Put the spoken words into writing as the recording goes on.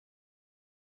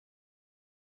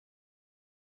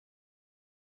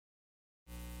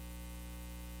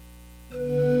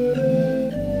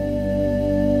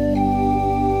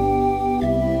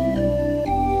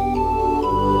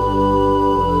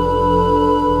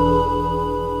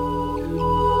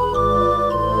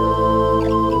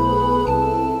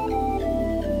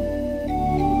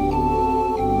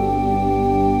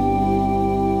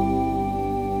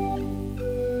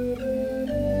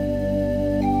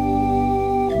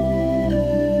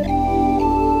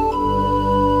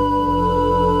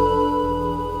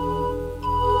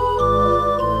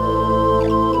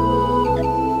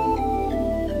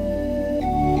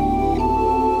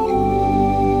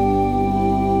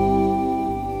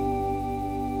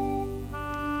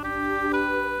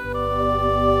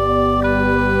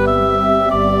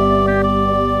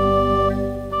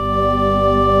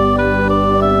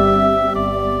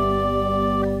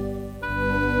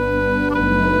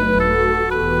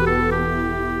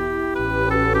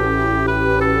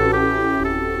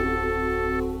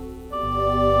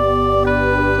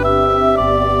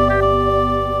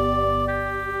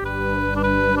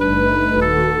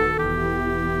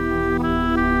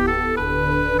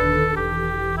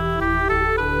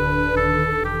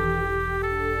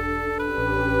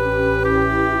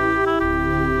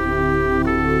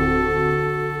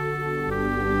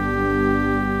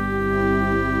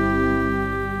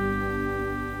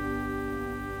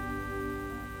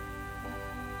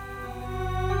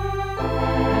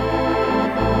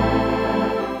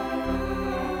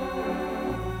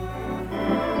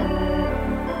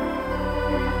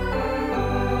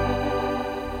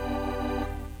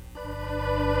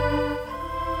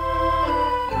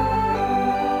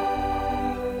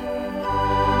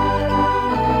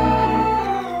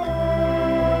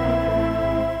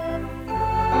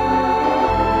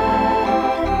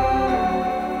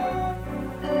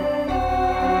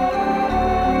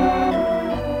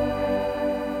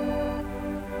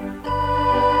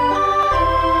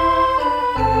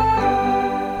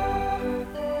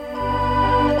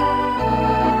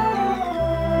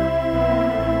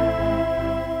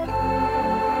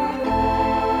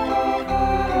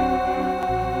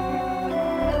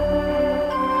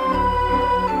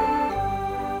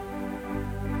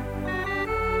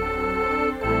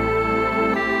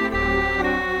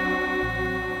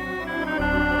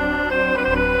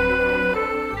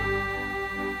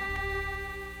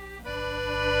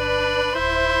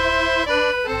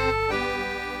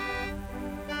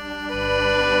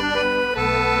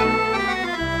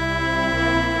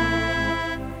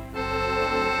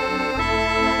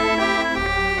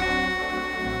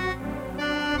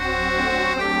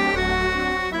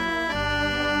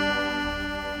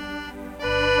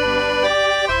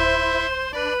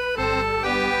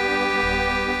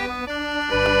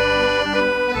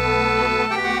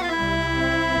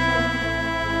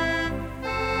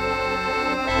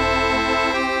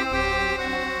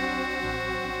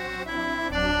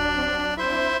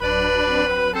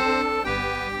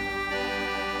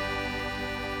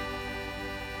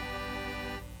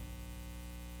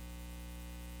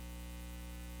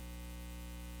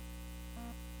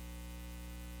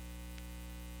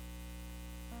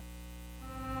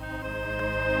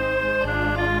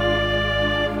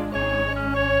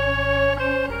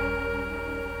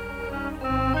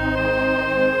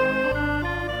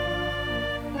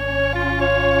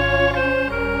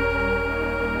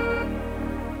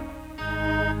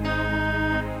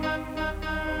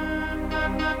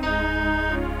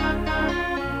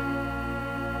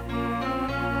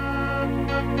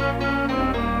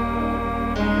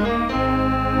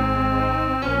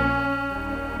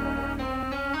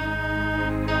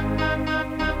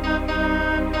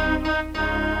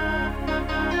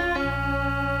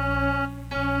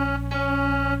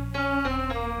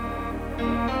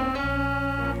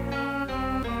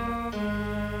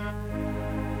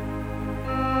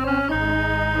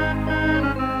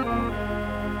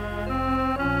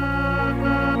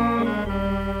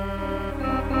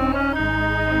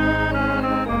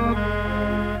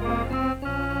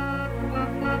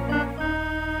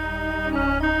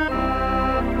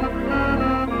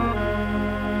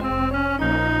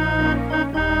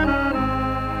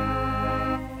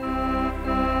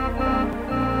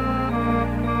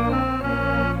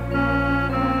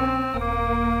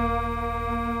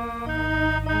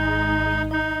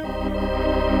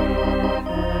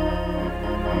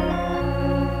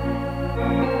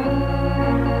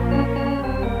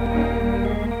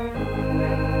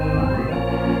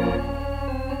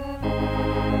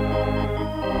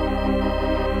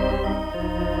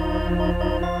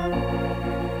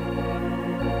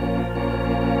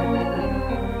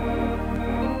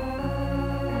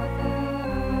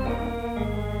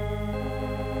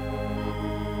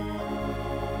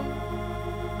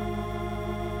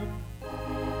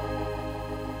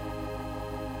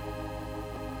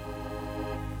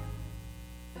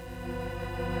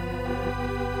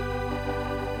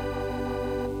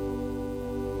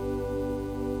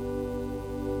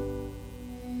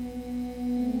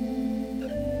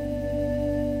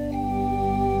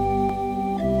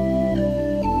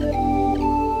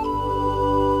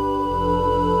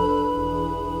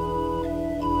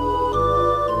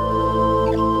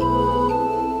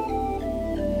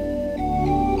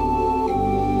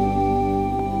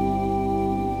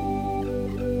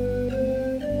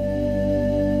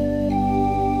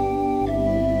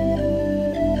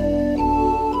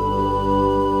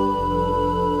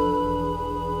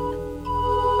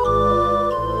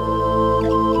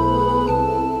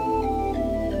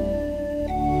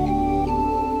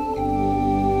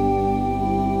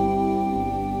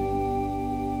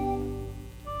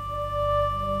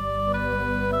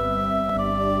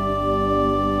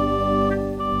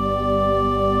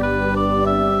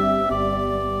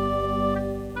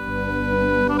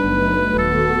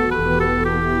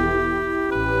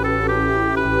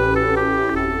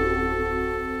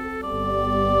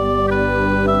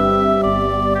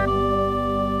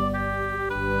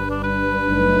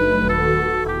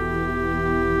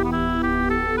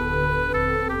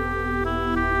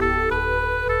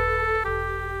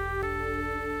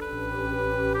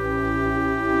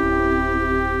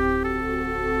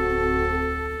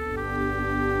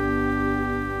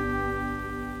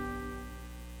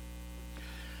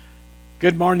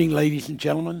Good morning, ladies and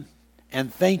gentlemen,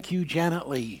 and thank you, Janet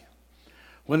Lee.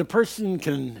 When a person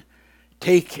can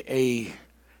take a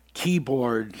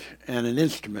keyboard and an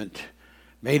instrument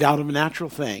made out of natural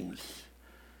things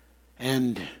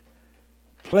and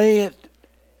play it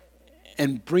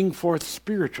and bring forth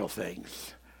spiritual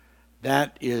things,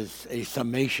 that is a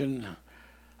summation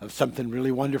of something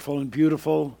really wonderful and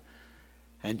beautiful.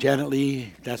 And Janet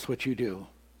Lee, that's what you do.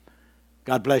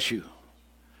 God bless you.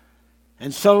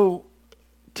 And so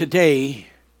today,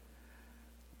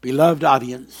 beloved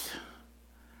audience,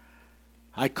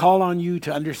 I call on you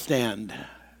to understand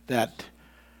that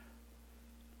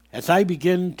as I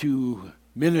begin to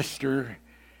minister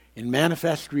in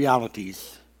manifest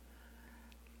realities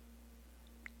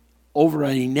over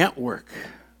a network,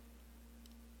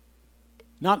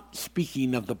 not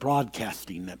speaking of the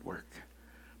broadcasting network,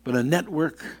 but a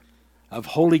network of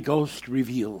Holy Ghost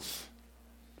reveals,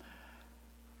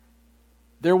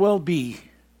 there will be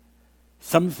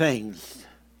some things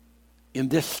in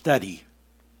this study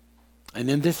and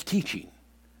in this teaching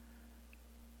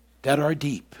that are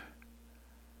deep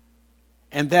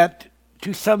and that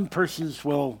to some persons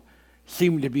will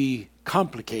seem to be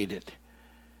complicated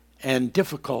and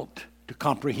difficult to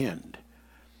comprehend.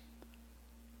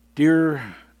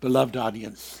 Dear beloved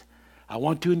audience, I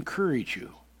want to encourage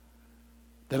you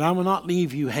that I will not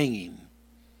leave you hanging.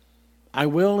 I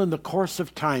will, in the course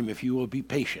of time, if you will be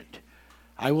patient,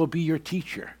 I will be your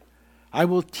teacher. I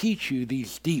will teach you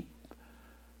these deep,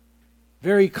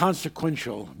 very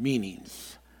consequential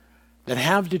meanings that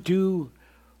have to do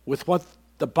with what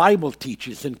the Bible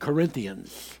teaches in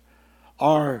Corinthians,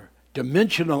 are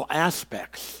dimensional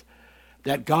aspects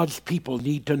that God's people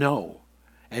need to know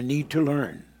and need to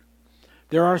learn.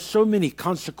 There are so many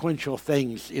consequential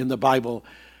things in the Bible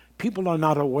people are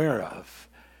not aware of.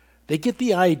 They get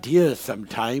the idea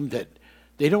sometimes that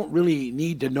they don't really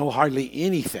need to know hardly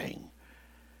anything.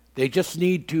 They just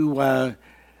need to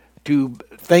to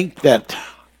think that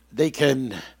they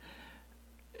can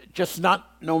just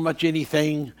not know much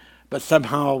anything, but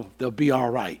somehow they'll be all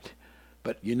right.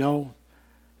 But you know,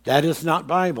 that is not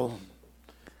Bible.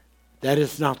 That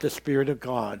is not the Spirit of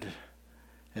God.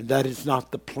 And that is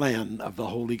not the plan of the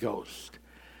Holy Ghost.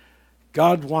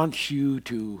 God wants you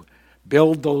to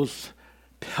build those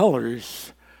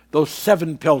pillars, those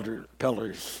 7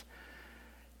 pillars,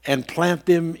 and plant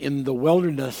them in the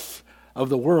wilderness of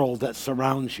the world that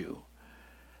surrounds you,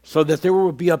 so that there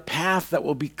will be a path that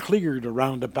will be cleared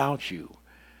around about you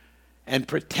and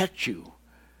protect you.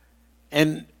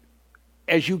 And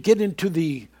as you get into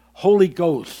the Holy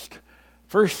Ghost,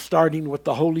 first starting with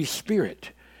the Holy Spirit,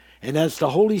 and as the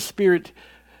Holy Spirit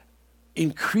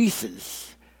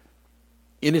increases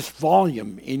in its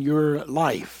volume in your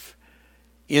life,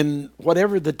 in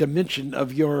whatever the dimension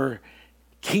of your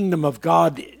kingdom of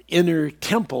God inner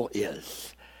temple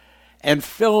is, and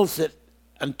fills it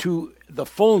unto the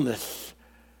fullness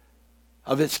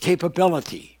of its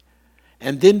capability,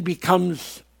 and then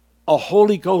becomes a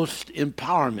Holy Ghost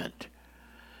empowerment,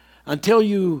 until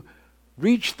you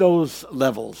reach those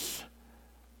levels,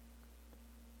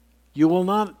 you will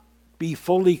not be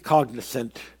fully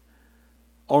cognizant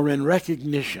or in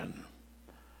recognition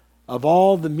of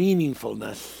all the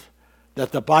meaningfulness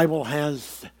that the Bible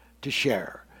has to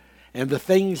share and the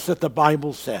things that the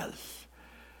Bible says.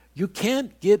 You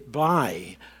can't get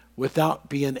by without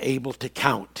being able to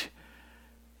count.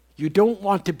 You don't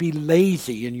want to be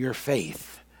lazy in your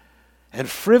faith and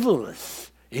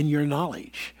frivolous in your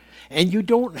knowledge. And you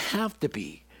don't have to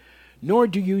be, nor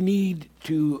do you need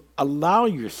to allow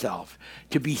yourself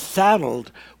to be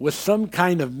saddled with some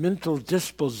kind of mental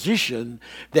disposition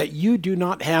that you do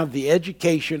not have the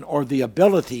education or the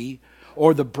ability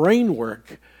or the brain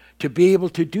work to be able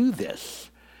to do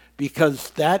this, because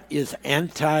that is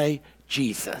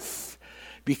anti-Jesus.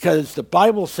 Because the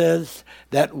Bible says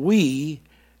that we,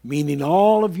 meaning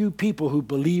all of you people who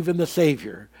believe in the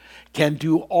Savior, can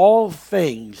do all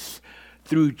things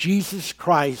through Jesus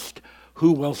Christ,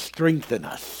 who will strengthen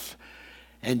us.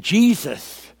 And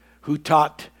Jesus, who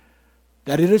taught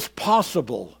that it is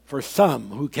possible for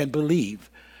some who can believe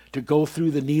to go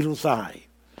through the needle's eye,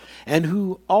 and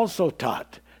who also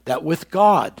taught that with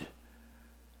God,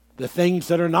 the things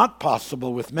that are not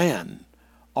possible with man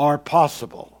are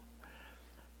possible.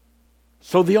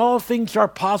 So the all things are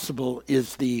possible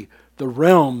is the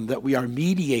realm that we are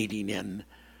mediating in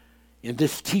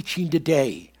this teaching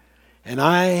today. And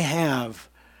I have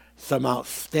some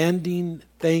outstanding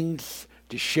things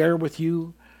to share with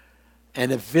you,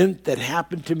 an event that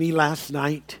happened to me last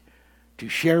night to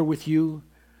share with you.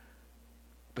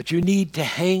 But you need to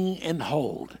hang and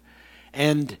hold.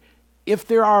 And if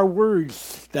there are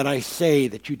words that I say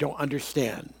that you don't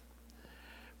understand,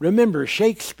 remember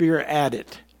Shakespeare added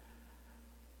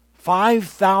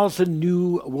 5,000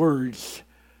 new words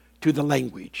to the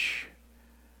language.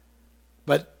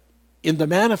 But in the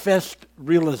manifest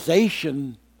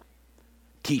realization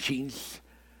teachings,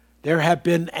 there have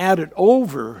been added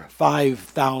over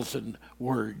 5,000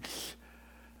 words.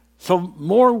 So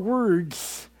more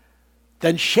words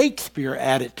than Shakespeare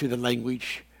added to the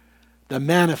language, the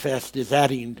manifest is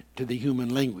adding to the human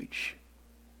language.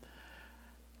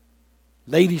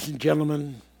 Ladies and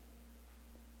gentlemen,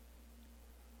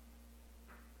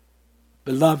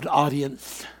 beloved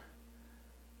audience,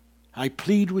 I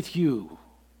plead with you,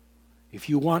 if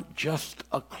you want just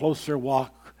a closer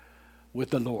walk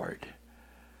with the Lord,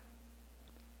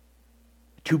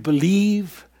 to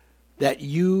believe that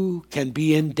you can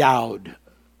be endowed,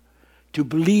 to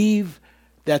believe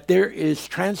that there is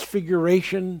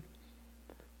transfiguration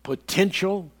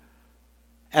potential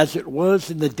as it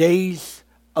was in the days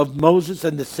of Moses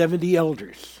and the 70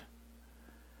 elders,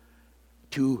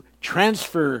 to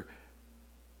transfer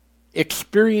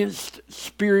experienced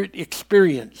spirit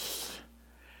experience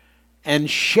and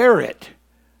share it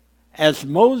as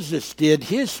Moses did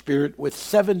his spirit with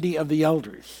 70 of the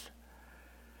elders.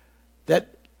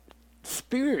 That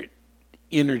spirit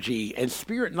energy and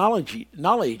spirit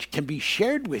knowledge can be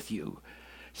shared with you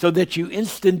so that you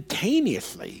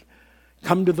instantaneously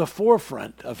come to the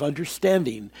forefront of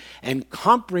understanding and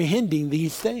comprehending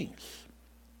these things.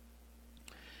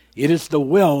 It is the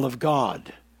will of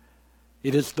God.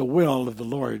 It is the will of the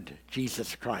Lord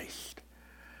Jesus Christ.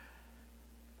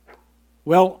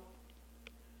 Well,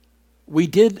 we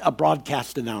did a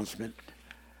broadcast announcement.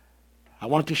 I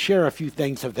want to share a few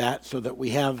things of that so that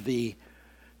we have the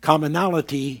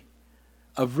commonality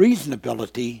of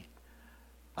reasonability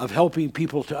of helping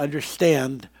people to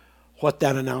understand what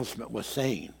that announcement was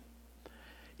saying.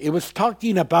 It was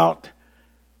talking about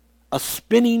a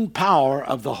spinning power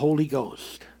of the Holy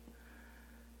Ghost.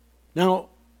 Now,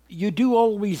 you do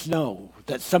always know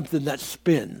that something that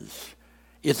spins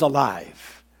is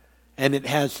alive and it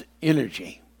has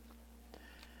energy.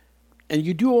 And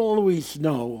you do always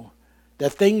know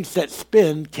that things that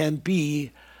spin can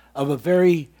be of a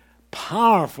very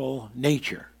powerful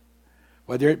nature,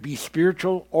 whether it be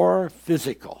spiritual or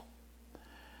physical.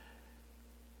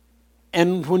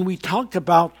 And when we talk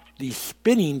about the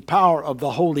spinning power of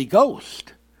the Holy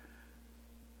Ghost,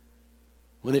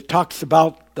 when it talks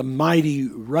about the mighty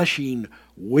rushing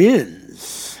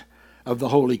winds of the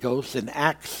Holy Ghost in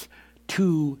Acts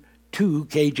 2:2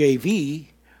 KJV,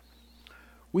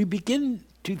 we begin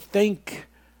to think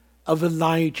of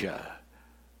Elijah.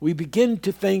 We begin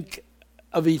to think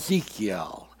of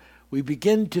Ezekiel. We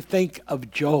begin to think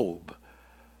of Job.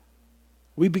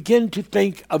 We begin to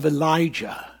think of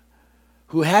Elijah,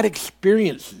 who had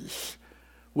experiences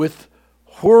with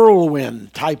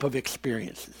whirlwind type of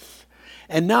experiences.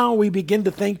 And now we begin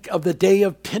to think of the day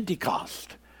of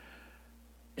Pentecost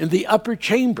in the upper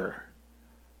chamber,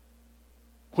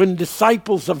 when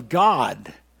disciples of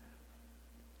God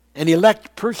and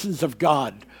elect persons of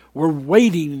God were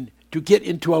waiting to get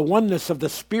into a oneness of the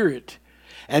Spirit.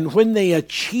 And when they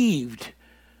achieved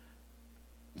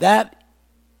that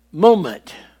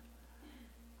moment,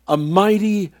 a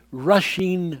mighty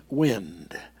rushing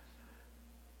wind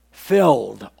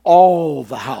filled all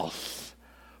the house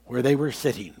where they were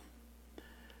sitting.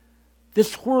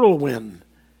 This whirlwind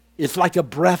is like a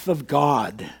breath of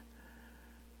God.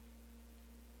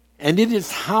 And it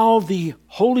is how the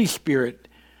Holy Spirit,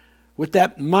 with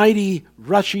that mighty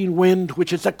rushing wind,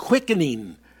 which is a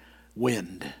quickening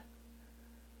wind,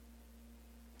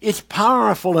 it's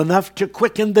powerful enough to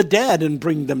quicken the dead and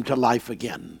bring them to life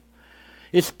again.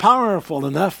 It's powerful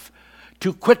enough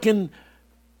to quicken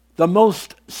the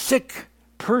most sick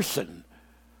person,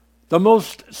 the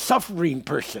most suffering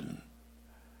person,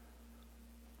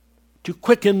 to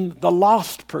quicken the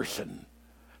lost person,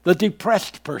 the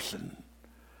depressed person,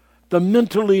 the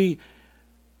mentally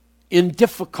in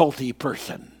difficulty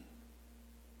person.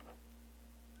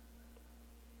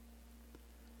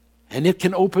 And it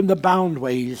can open the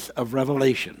boundways of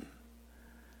revelation.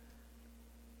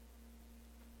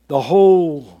 The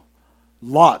whole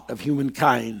lot of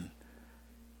humankind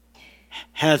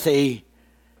has a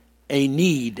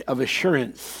need of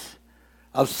assurance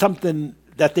of something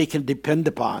that they can depend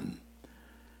upon,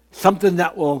 something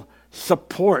that will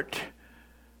support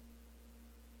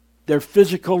their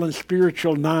physical and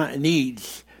spiritual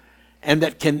needs, and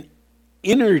that can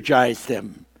energize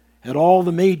them at all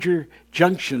the major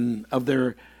junction of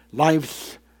their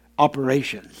life's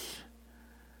operations.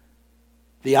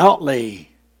 The outlay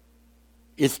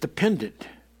is dependent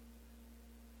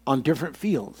on different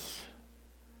fields.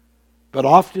 But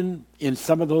often in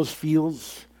some of those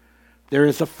fields, there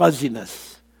is a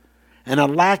fuzziness and a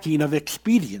lacking of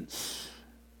expedience.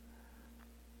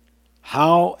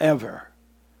 However,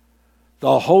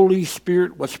 the Holy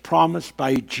Spirit was promised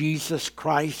by Jesus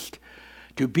Christ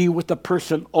to be with the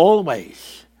person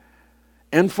always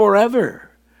and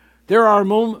forever. There are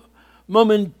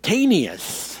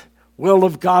momentaneous will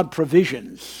of God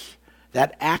provisions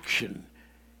that action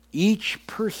each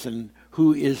person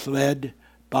who is led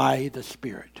by the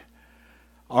Spirit.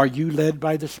 Are you led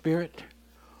by the Spirit?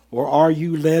 Or are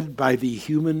you led by the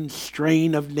human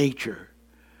strain of nature,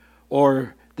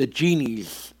 or the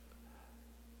genies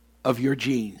of your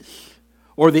genes,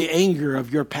 or the anger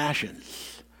of your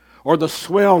passions, or the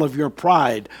swell of your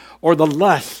pride, or the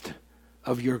lust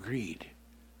of your greed?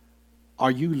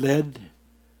 Are you led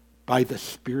by the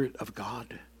Spirit of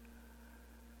God?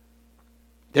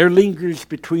 There lingers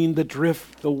between the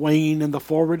drift, the wane, and the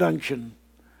forward unction,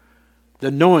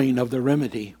 the knowing of the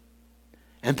remedy,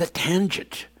 and the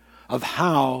tangent of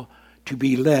how to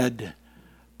be led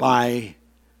by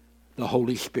the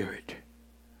Holy Spirit.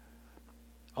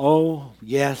 Oh,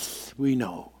 yes, we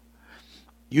know.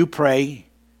 You pray,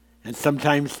 and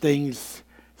sometimes things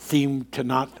seem to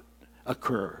not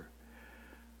occur,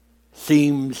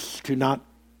 seems to not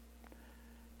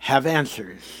have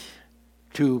answers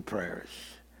to prayers.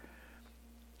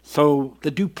 So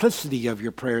the duplicity of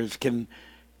your prayers can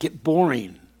get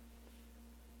boring.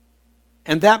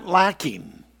 And that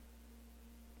lacking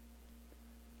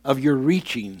of your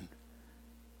reaching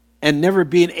and never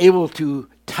being able to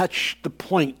touch the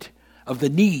point of the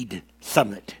need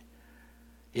summit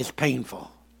is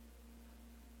painful.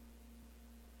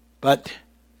 But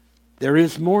there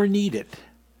is more needed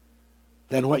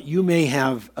than what you may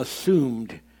have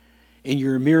assumed in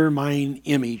your mirror mind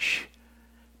image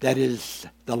that is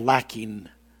the lacking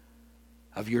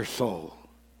of your soul.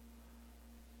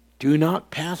 Do not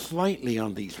pass lightly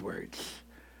on these words.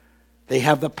 They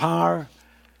have the power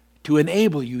to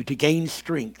enable you to gain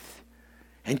strength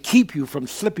and keep you from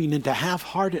slipping into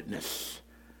half-heartedness.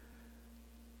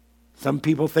 Some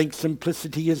people think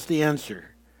simplicity is the answer.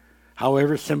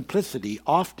 However, simplicity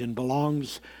often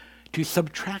belongs to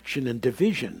subtraction and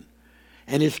division,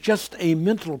 and is just a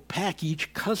mental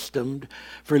package customed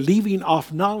for leaving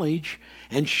off knowledge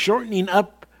and shortening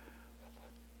up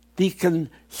the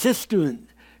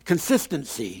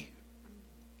consistency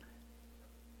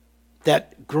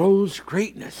that grows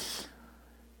greatness.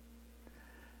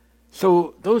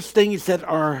 So those things that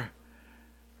are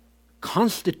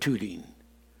constituting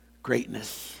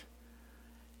greatness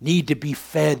need to be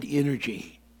fed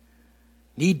energy,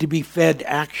 need to be fed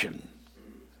action.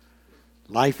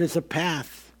 Life is a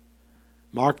path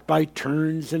marked by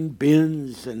turns and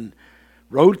bends and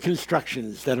road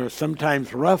constructions that are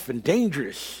sometimes rough and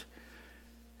dangerous,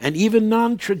 and even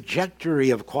non-trajectory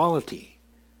of quality.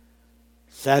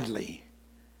 Sadly,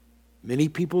 many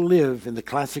people live in the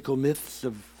classical myths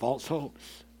of false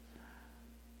hopes.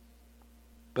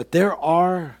 But there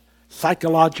are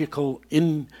psychological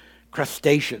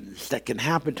incrustations that can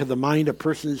happen to the mind of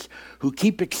persons who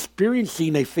keep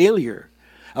experiencing a failure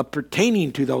of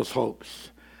pertaining to those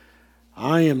hopes.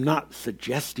 I am not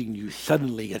suggesting you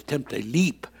suddenly attempt a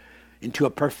leap into a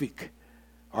perfect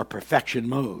or perfection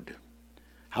mode.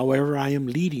 However, I am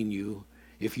leading you,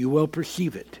 if you will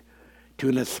perceive it, to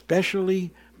an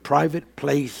especially private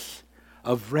place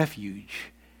of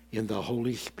refuge in the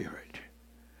Holy Spirit.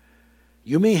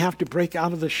 You may have to break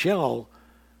out of the shell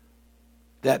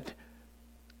that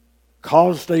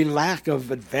caused a lack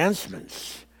of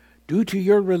advancements due to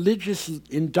your religious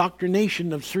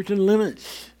indoctrination of certain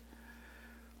limits.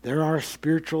 There are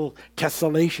spiritual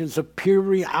tessellations of pure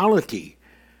reality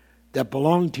that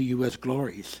belong to you as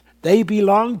glories. They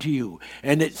belong to you.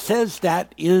 And it says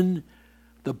that in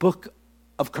the book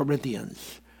of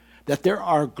Corinthians, that there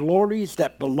are glories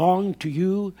that belong to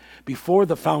you before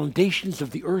the foundations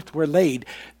of the earth were laid.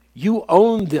 You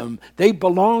own them. They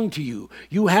belong to you.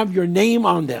 You have your name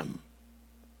on them.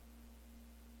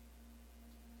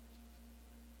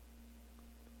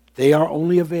 They are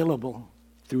only available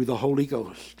through the Holy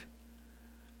Ghost.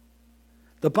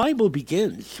 The Bible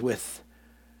begins with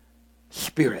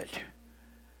Spirit.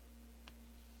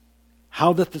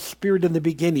 How that the Spirit in the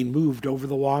beginning moved over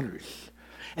the waters.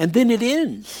 And then it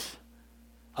ends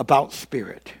about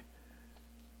Spirit,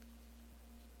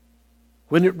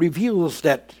 when it reveals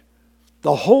that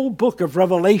the whole book of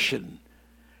Revelation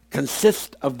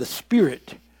consists of the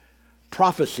Spirit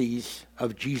prophecies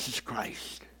of Jesus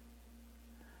Christ.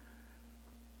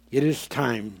 It is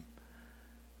time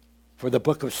for the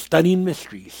book of stunning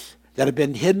mysteries that have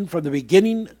been hidden from the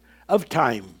beginning of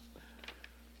time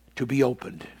to be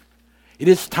opened. It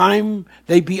is time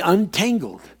they be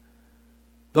untangled.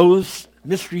 Those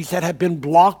mysteries that have been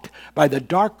blocked by the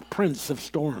dark prince of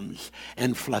storms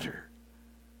and flutter.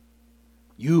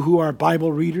 You who are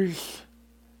Bible readers,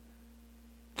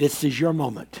 this is your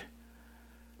moment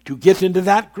to get into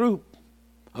that group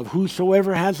of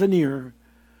whosoever has an ear,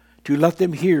 to let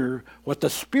them hear what the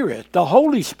Spirit, the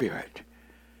Holy Spirit,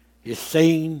 is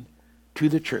saying to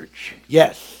the church.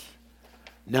 Yes,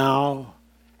 now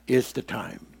is the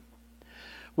time.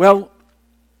 Well,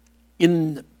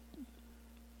 in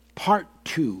part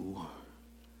 2,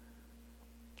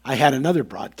 I had another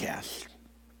broadcast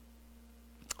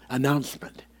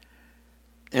announcement.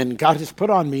 And God has put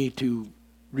on me to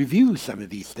review some of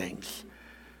these things.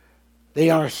 They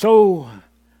are so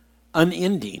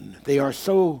unending. They are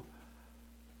so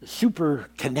super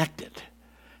connected.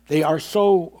 They are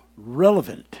so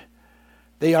relevant.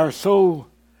 They are so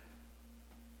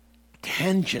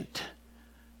tangent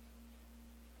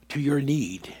to your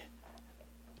need,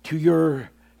 to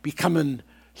your becoming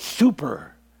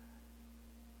super.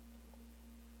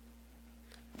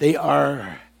 They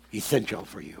are essential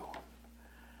for you.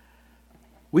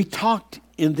 We talked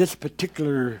in this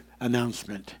particular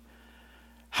announcement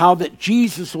how that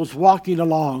Jesus was walking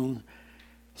along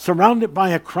surrounded by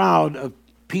a crowd of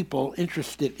people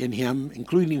interested in him,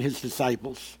 including his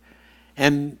disciples,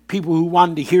 and people who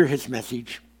wanted to hear his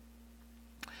message.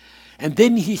 And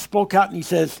then he spoke out and he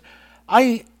says,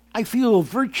 I feel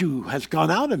virtue has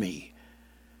gone out of me.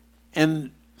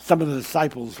 And some of the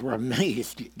disciples were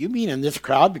amazed. You mean in this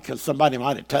crowd because somebody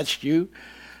might have touched you?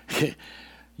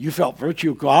 You felt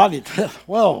virtue go out?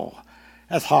 Whoa,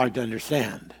 that's hard to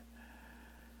understand.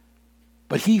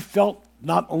 But he felt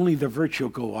not only the virtue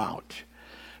go out,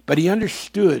 but he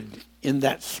understood in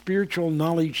that spiritual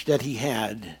knowledge that he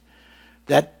had,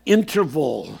 that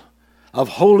interval of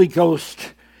Holy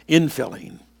Ghost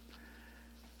infilling,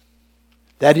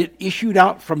 that it issued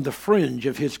out from the fringe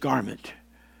of his garment,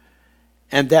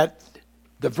 and that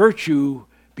the virtue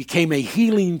became a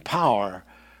healing power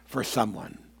for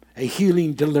someone, a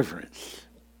healing deliverance.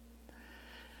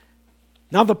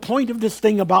 Now, the point of this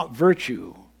thing about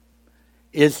virtue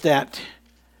is that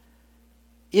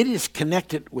it is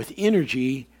connected with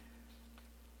energy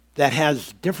that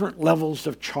has different levels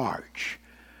of charge.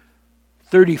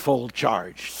 30-fold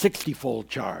charge, 60-fold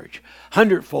charge,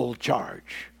 100-fold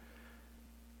charge.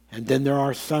 And then there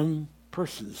are some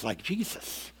persons like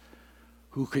Jesus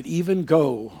who could even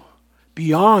go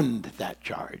beyond that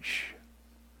charge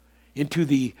into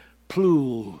the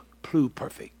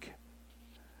pluperfect.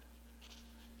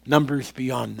 Numbers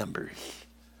beyond numbers.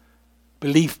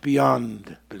 Belief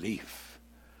beyond belief.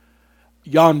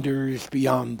 Yonders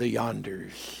beyond the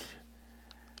yonders.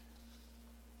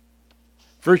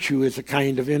 Virtue is a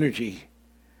kind of energy,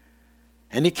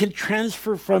 and it can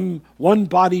transfer from one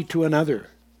body to another.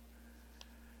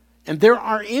 And there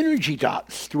are energy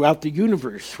dots throughout the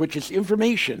universe, which is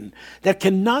information that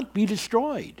cannot be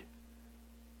destroyed.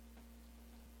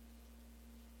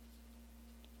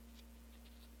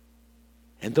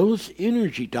 And those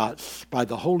energy dots by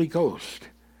the Holy Ghost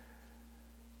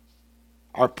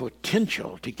are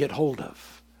potential to get hold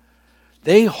of.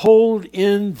 They hold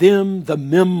in them the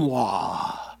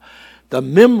memoir,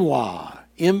 MEMWAH,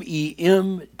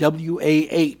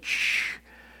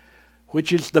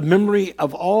 which is the memory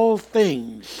of all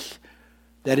things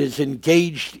that is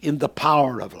engaged in the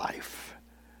power of life,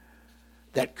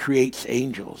 that creates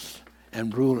angels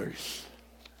and rulers.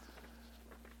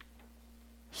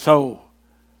 So,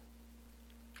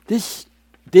 this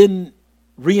then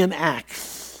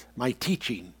reenacts my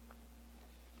teaching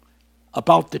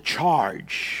about the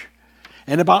charge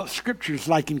and about scriptures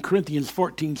like in Corinthians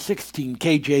 14:16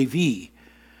 KJV.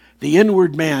 The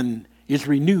inward man is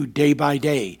renewed day by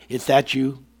day. Is that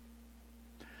you?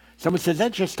 Someone says,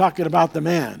 that's just talking about the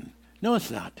man. No, it's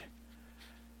not.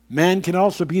 Man can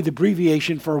also be the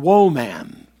abbreviation for woe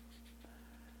man.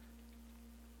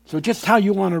 So just how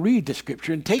you want to read the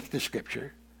scripture and take the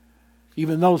scripture,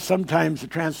 even though sometimes the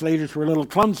translators were a little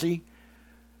clumsy,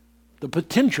 the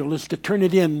potential is to turn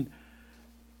it in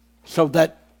so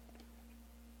that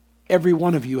every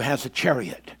one of you has a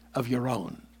chariot of your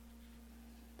own.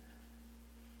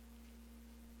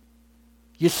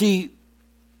 You see,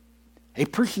 a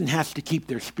person has to keep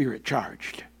their spirit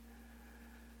charged.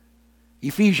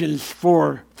 Ephesians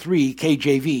 4:3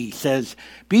 KJV says,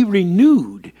 be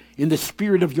renewed in the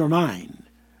spirit of your mind.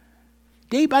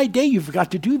 Day by day you've got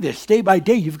to do this. Day by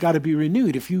day you've got to be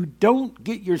renewed. If you don't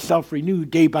get yourself renewed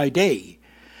day by day,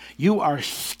 you are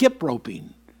skip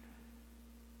roping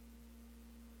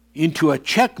into a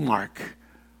check mark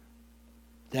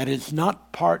that is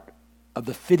not part of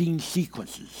the fitting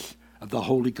sequences of the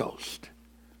Holy Ghost.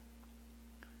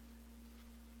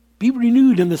 Be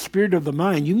renewed in the spirit of the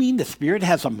mind. You mean the spirit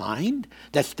has a mind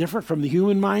that's different from the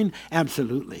human mind?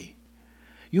 Absolutely.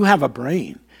 You have a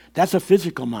brain. That's a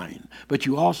physical mind. But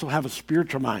you also have a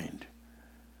spiritual mind.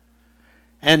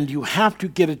 And you have to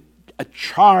get a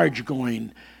charge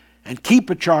going and keep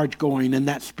a charge going in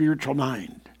that spiritual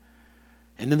mind.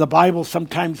 And in the Bible,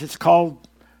 sometimes it's called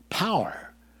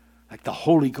power, like the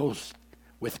Holy Ghost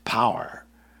with power.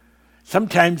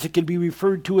 Sometimes it can be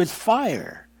referred to as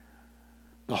fire,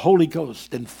 the Holy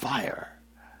Ghost and fire.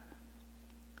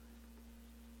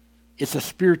 It's a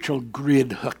spiritual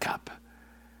grid hookup,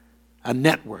 a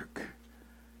network,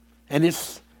 and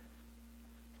it's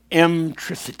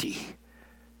electricity,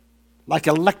 like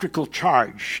electrical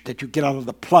charge that you get out of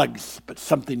the plugs, but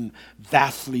something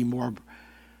vastly more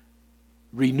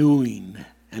renewing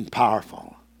and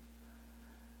powerful.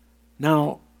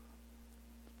 Now,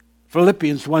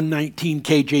 Philippians 1:19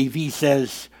 KJV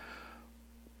says,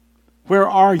 where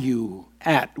are you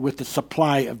at with the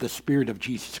supply of the Spirit of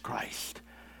Jesus Christ?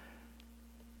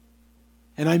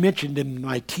 And I mentioned in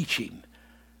my teaching,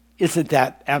 isn't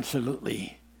that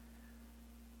absolutely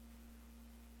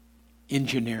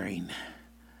engineering?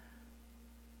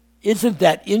 Isn't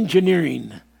that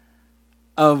engineering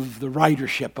of the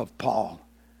writership of Paul?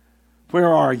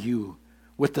 Where are you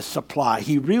with the supply?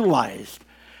 He realized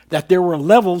that there were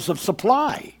levels of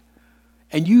supply,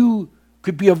 and you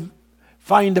could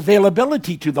find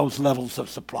availability to those levels of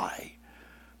supply.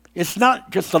 It's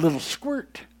not just a little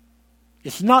squirt.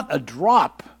 It's not a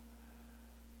drop.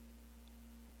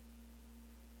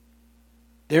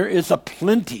 There is a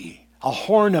plenty, a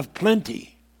horn of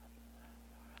plenty,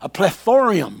 a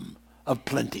plethorium of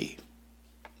plenty.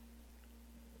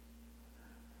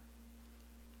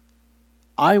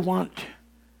 I want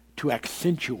to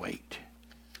accentuate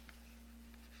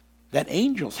that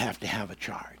angels have to have a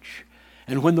charge.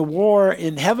 And when the war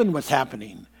in heaven was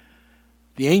happening,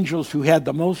 the angels who had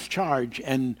the most charge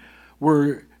and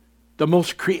were the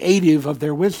most creative of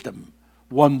their wisdom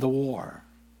won the war.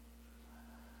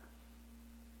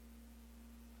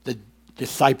 The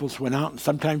disciples went out, and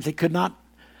sometimes they could not,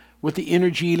 with the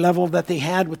energy level that they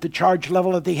had, with the charge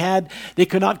level that they had, they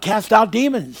could not cast out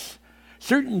demons.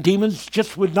 Certain demons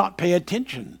just would not pay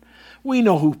attention. We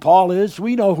know who Paul is.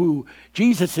 We know who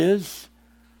Jesus is.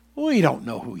 We don't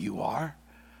know who you are.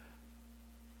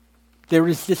 There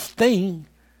is this thing,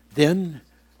 then,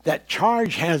 that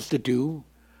charge has to do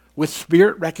with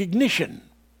spirit recognition.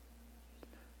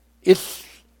 It's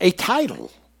a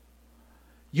title.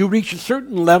 You reach a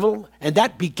certain level, and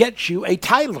that begets you a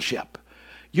titleship.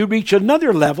 You reach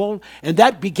another level, and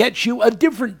that begets you a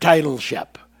different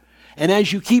titleship. And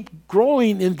as you keep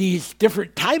growing in these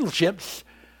different titleships,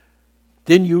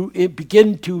 then you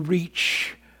begin to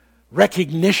reach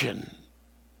recognition.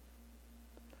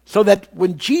 So that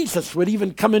when Jesus would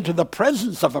even come into the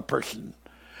presence of a person,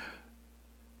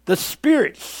 the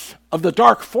spirits of the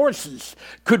dark forces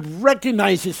could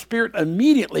recognize his spirit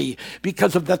immediately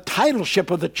because of the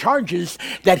titleship of the charges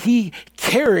that he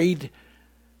carried.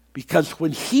 Because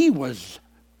when he was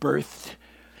birthed,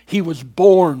 he was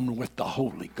born with the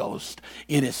Holy Ghost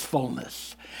in his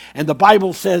fullness. And the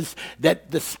Bible says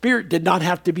that the Spirit did not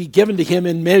have to be given to him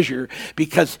in measure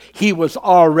because he was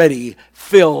already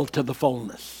filled to the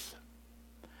fullness.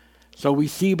 So we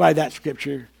see by that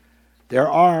scripture, there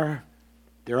are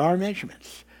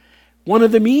measurements. One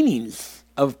of the meanings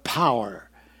of power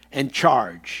and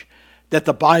charge that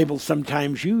the Bible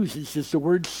sometimes uses is the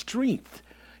word strength,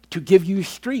 to give you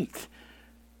strength.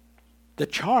 The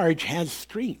charge has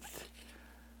strength.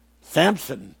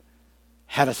 Samson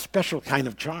had a special kind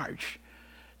of charge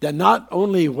that not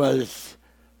only was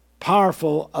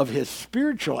powerful of his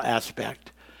spiritual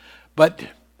aspect, but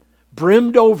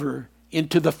brimmed over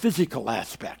into the physical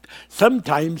aspect.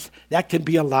 Sometimes that can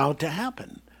be allowed to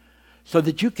happen so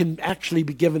that you can actually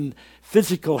be given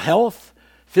physical health,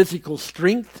 physical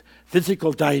strength,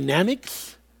 physical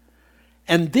dynamics,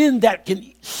 and then that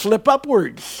can slip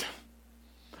upwards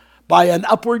by an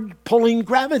upward pulling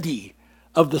gravity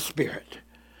of the Spirit,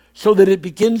 so that it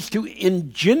begins to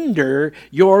engender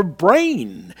your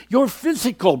brain, your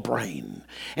physical brain,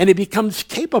 and it becomes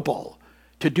capable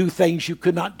to do things you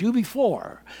could not do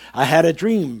before. I had a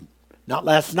dream, not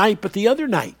last night, but the other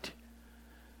night.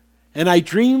 And I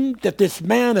dreamed that this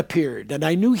man appeared, and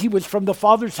I knew he was from the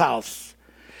Father's house.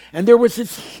 And there was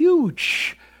this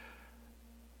huge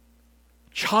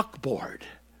chalkboard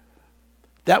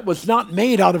that was not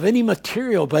made out of any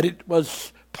material, but it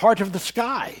was part of the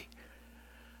sky.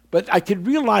 But I could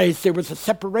realize there was a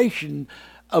separation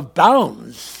of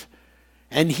bounds.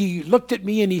 And he looked at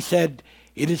me and he said,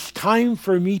 "It is time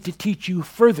for me to teach you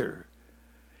further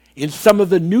in some of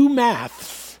the new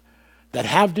maths that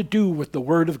have to do with the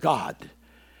Word of God."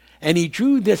 And he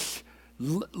drew this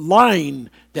line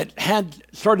that had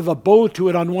sort of a bow to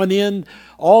it on one end,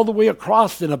 all the way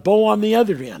across, and a bow on the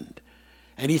other end.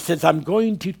 And he says, I'm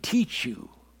going to teach you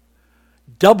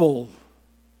double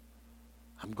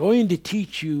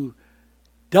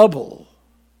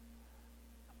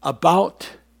about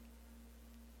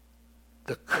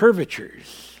the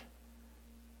curvatures.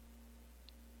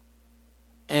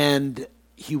 And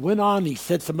he went on, he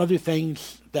said some other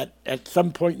things that at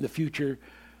some point in the future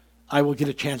I will get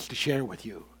a chance to share with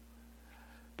you.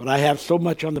 But I have so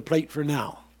much on the plate for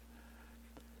now.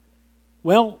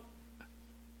 Well,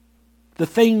 the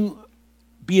thing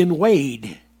being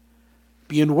weighed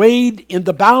in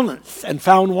the balance and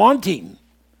found wanting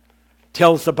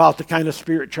tells about the kind of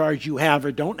spirit charge you have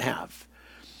or don't have,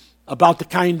 about the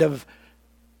kind of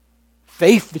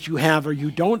faith that you have or you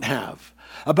don't have,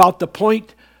 about the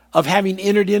point of having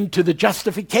entered into the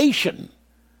justification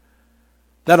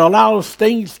that allows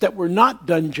things that were not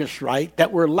done just right,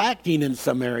 that were lacking in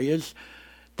some areas,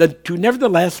 that to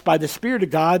nevertheless, by the Spirit of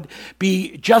God,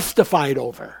 be justified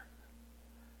over.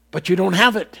 But you don't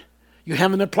have it. You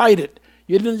haven't applied it.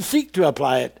 You didn't seek to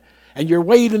apply it. And you're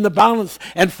weighed in the balance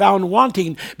and found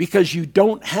wanting because you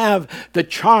don't have the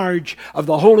charge of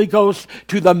the Holy Ghost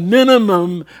to the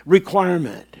minimum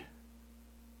requirement.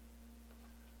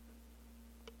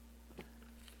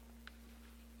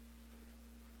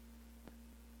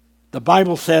 The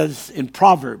Bible says in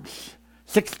Proverbs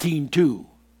 16:2,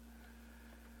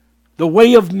 the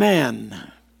ways of man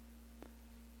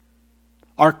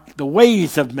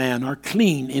are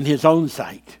clean in his own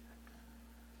sight.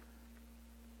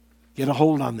 Get a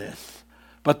hold on this.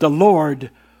 But the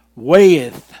Lord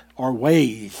weighs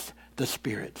the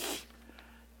spirits.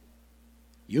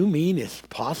 You mean it's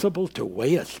possible to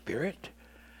weigh a spirit?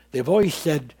 They've always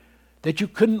said that you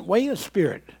couldn't weigh a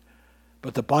spirit,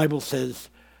 but the Bible says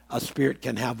a spirit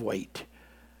can have weight.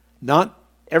 Not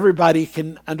everybody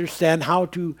can understand how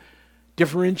to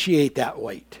differentiate that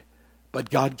weight, but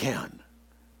God can.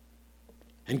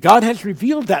 And God has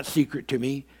revealed that secret to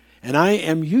me, and I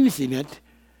am using it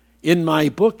in my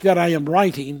book that I am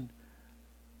writing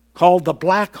called The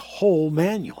Black Hole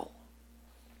Manual.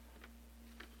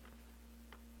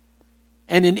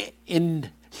 And in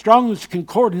Strong's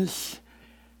Concordance,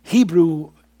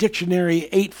 Hebrew Dictionary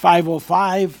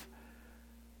 8505,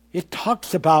 it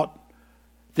talks about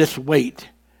this weight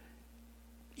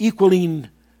equaling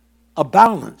a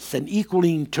balance and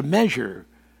equaling to measure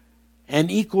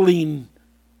and equaling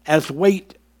as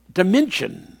weight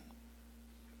dimension.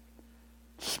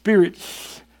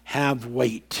 Spirits have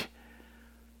weight,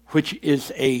 which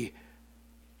is a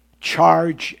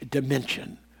charge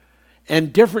dimension.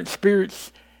 And different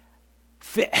spirits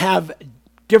have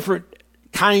different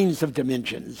kinds of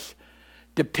dimensions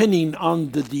depending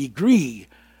on the degree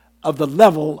of the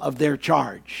level of their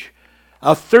charge.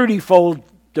 A 30-fold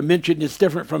dimension is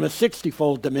different from a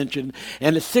 60-fold dimension,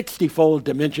 and a 60-fold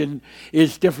dimension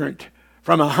is different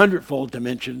from a 100-fold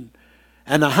dimension,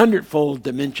 and a 100-fold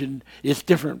dimension is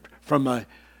different from a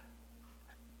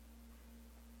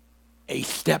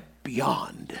step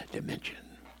beyond dimension.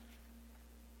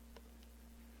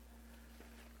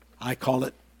 I call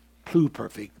it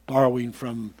pluperfect, borrowing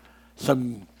from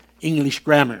some English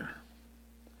grammar.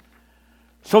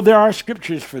 So there are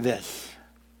scriptures for this.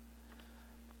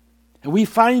 And we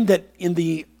find that in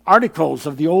the articles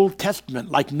of the Old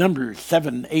Testament, like Numbers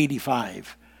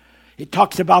 7:85, it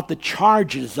talks about the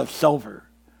charges of silver,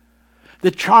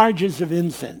 the charges of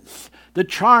incense, the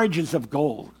charges of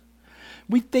gold.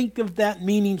 We think of that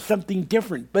meaning something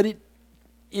different, but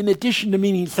in addition to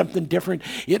meaning something different,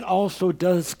 it also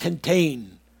does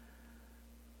contain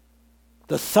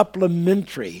the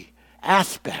supplementary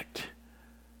aspect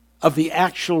of the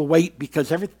actual weight, because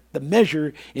the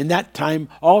measure in that time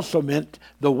also meant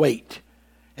the weight.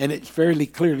 And it's fairly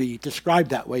clearly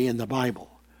described that way in the Bible.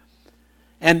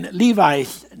 And Levi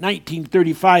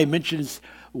 19:35 mentions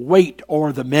weight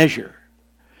or the measure.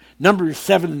 Numbers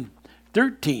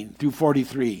 7:13 through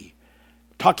 43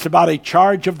 talks about a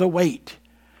charge of the weight.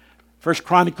 1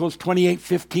 Chronicles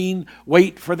 28:15,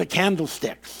 weight for the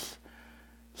candlesticks.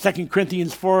 2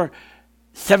 Corinthians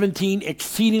 4:17,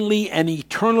 exceedingly and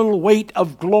eternal weight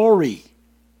of glory.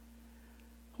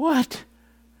 What?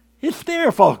 It's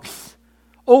there, folks.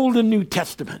 Old and New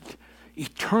Testament.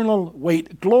 Eternal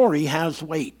weight. Glory has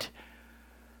weight.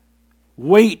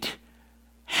 Weight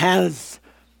has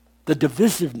the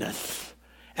divisiveness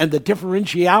and the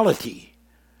differentiality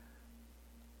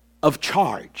of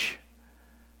charge.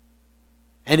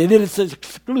 And it is its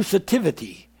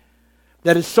exclusivity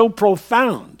that is so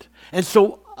profound and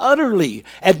so utterly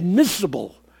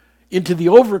admissible into the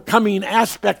overcoming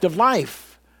aspect of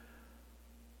life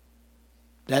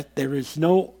that there is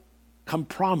no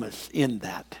compromise in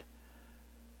that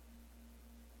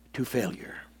to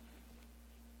failure.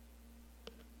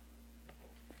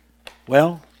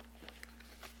 Well,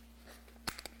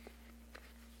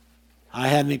 I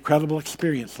had an incredible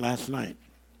experience last night.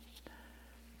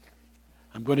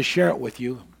 I'm going to share it with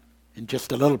you in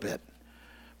just a little bit.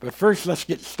 But first, let's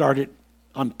get started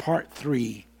on part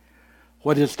 3.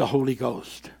 What is the Holy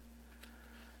Ghost?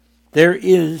 There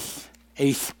is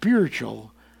a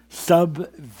spiritual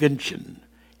subvention,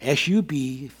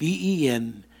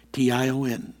 subvention,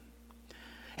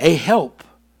 a help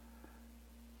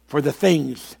for the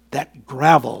things that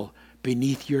gravel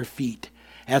beneath your feet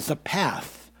as a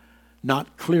path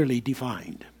not clearly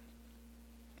defined.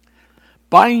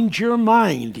 Bind your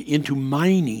mind into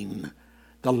mining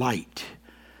the light.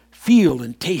 Feel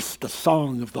and taste the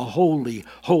song of the holy,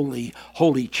 holy,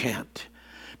 holy chant.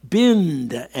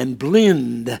 Bend and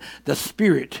blend the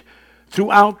Spirit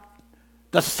throughout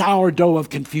the sourdough of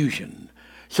confusion,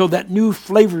 so that new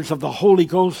flavors of the Holy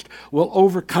Ghost will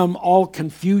overcome all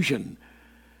confusion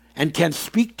and can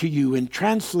speak to you in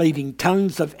translating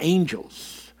tongues of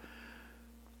angels.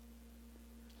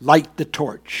 Light the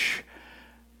torch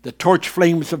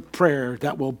flames of prayer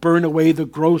that will burn away the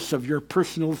gross of your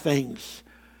personal things,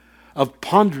 of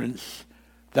ponderance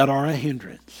that are a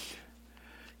hindrance.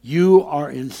 You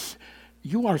are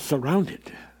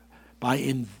surrounded by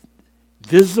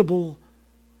invisible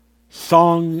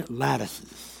song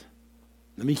lattices.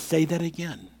 Let me say that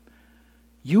again.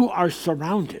 You are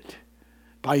surrounded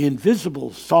by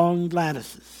invisible song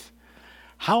lattices.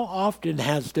 How often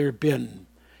has there been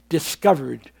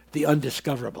discovered the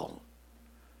undiscoverable?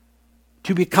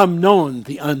 To become known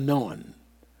the unknown,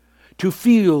 to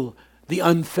feel the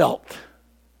unfelt.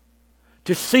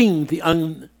 to sing the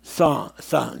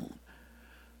unsung.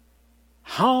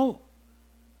 How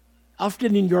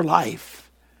often in your life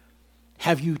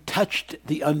have you touched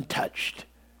the untouched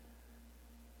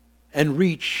and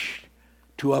reached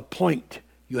to a point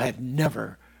you had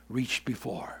never reached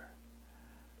before?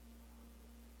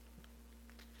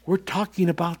 We're talking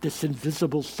about this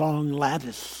invisible song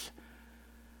lattice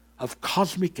of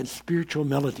cosmic and spiritual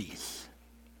melodies.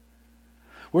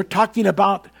 We're talking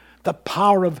about the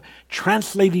power of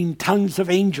translating tongues of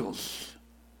angels.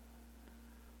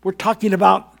 We're talking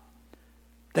about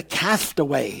the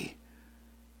castaway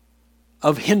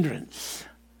of hindrance.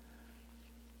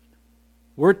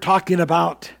 We're talking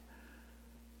about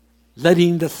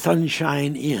letting the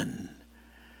sunshine in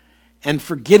and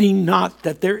forgetting not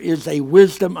that there is a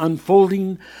wisdom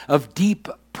unfolding of deep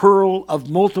pearl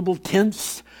of multiple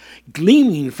tints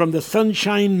gleaming from the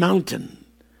sunshine mountain.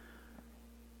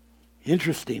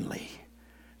 Interestingly,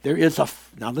 there is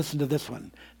now listen to this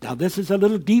one. Now this is a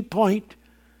little deep point.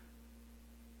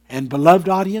 And beloved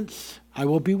audience, I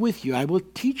will be with you. I will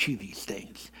teach you these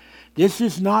things. This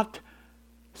is not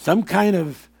some kind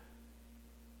of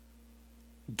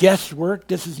guesswork.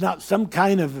 This is not some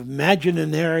kind of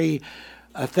imaginary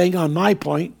thing on my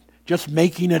point, just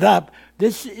making it up.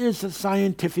 This is a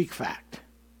scientific fact.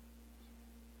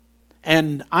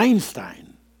 And Einstein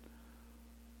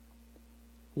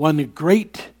won a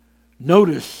great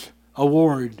notice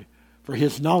award for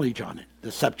his knowledge on it,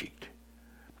 the subject.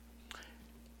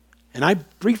 And I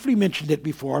briefly mentioned it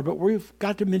before, but we've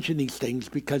got to mention these things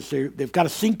because they've got to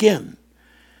sink in.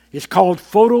 It's called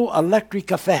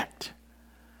photoelectric effect.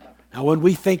 Now, when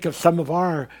we think of some of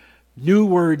our new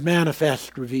word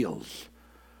manifest reveals,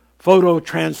 photo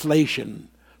translation,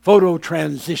 photo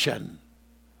transition,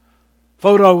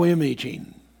 photo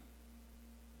imaging,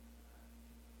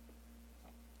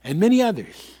 and many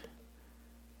others,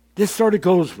 this sort of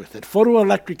goes with it.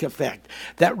 Photoelectric effect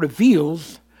that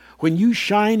reveals when you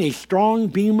shine a strong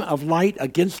beam of light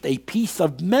against a piece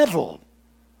of metal,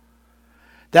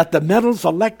 that the metal's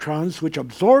electrons which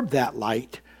absorb that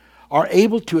light are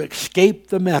able to escape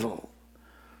the metal.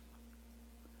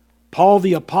 Paul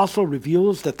the Apostle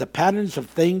reveals that the patterns of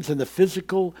things in the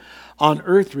physical on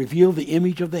earth reveal the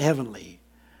image of the heavenly.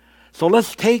 So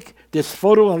let's take this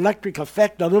photoelectric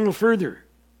effect a little further.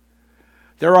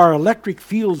 There are electric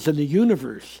fields in the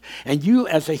universe, and you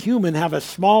as a human have a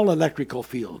small electrical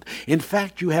field. In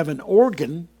fact, you have an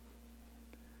organ.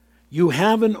 You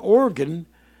have an organ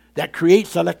that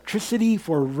creates electricity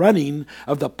for running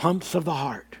of the pumps of the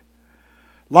heart.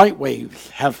 Light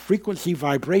waves have frequency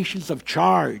vibrations of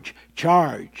charge,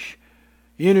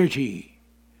 energy,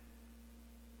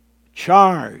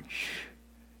 charge,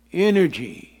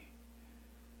 energy.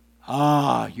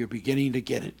 You're beginning to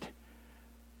get it.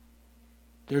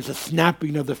 There's a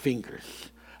snapping of the fingers,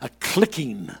 a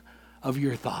clicking of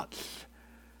your thoughts.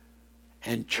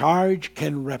 And charge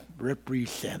can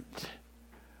represent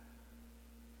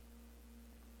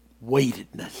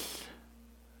weightedness.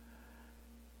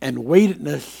 And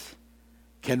weightedness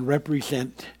can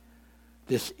represent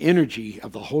this energy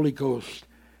of the Holy Ghost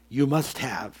you must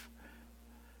have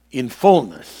in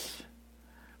fullness.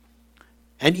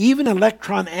 And even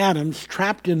electron atoms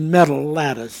trapped in metal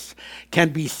lattice can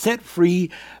be set free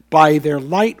by their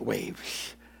light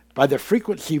waves, by the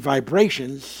frequency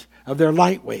vibrations of their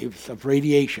light waves of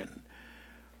radiation.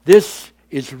 This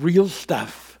is real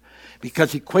stuff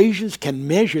because equations can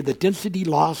measure the density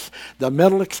loss the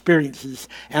metal experiences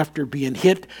after being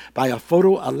hit by a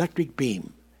photoelectric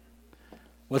beam.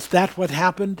 Was that what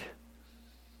happened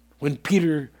when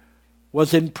Peter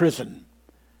was in prison?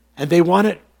 And they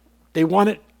wanted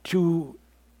to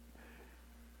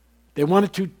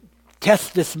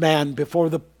test this man before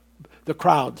the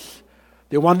crowds.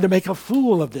 They wanted to make a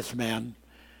fool of this man,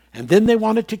 and then they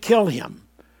wanted to kill him.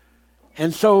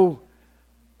 And so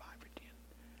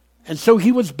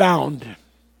he was bound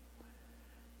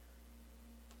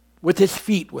with his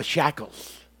feet with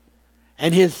shackles,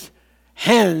 and his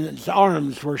hands,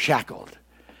 arms were shackled.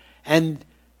 And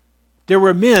there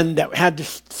were men that had to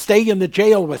stay in the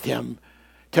jail with him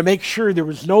to make sure there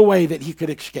was no way that he could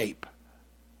escape.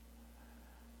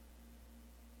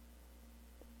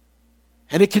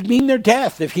 And it could mean their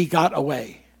death if he got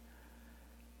away.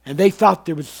 And they thought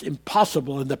it was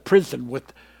impossible in the prison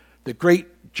with the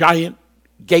great giant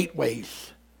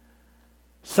gateways.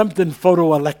 Something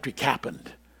photoelectric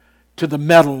happened to the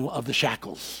metal of the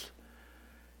shackles,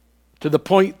 to the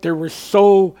point there were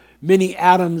so many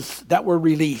atoms that were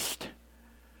released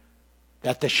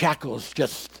that the shackles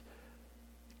just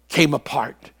came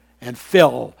apart and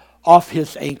fell off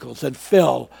his ankles and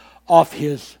fell off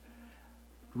his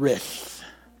wrists.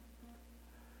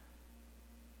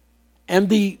 And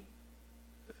the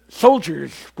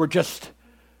soldiers were just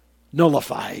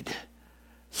nullified,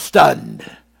 stunned,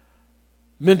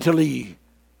 mentally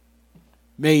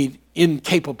made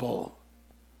incapable.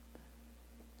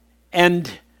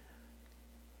 And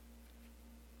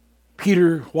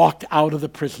Peter walked out of the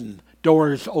prison,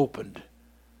 doors opened.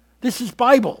 This is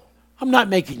Bible. I'm not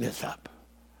making this up.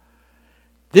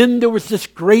 Then there was this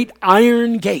great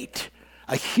iron gate,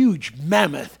 a huge,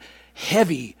 mammoth,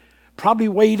 heavy, probably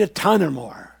weighed a ton or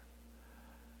more.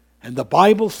 And the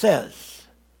Bible says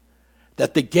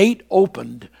that the gate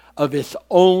opened of its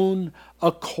own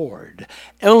accord.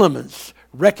 Elements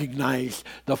recognized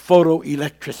the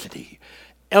photoelectricity.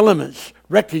 Elements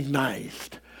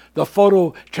recognized the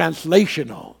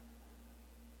phototranslational,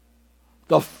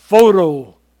 the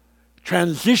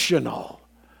phototransitional.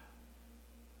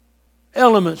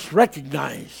 Elements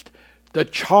recognized the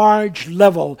charge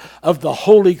level of the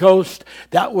Holy Ghost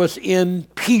that was in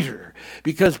Peter.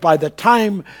 Because by the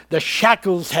time the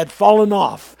shackles had fallen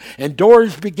off and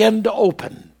doors began to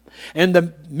open, and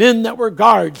the men that were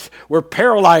guards were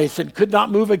paralyzed and could not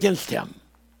move against him,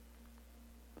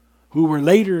 who were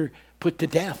later put to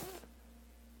death,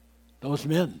 those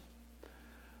men.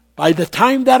 By the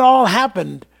time that all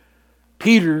happened,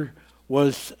 Peter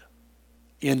was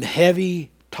in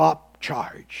heavy top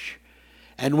charge.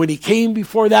 And when he came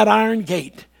before that iron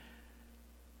gate,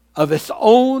 of its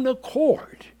own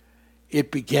accord,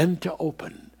 it began to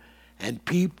open. And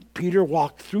Peter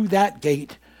walked through that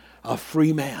gate a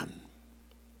free man.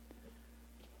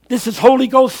 This is Holy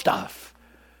Ghost stuff.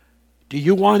 Do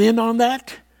you want in on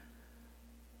that?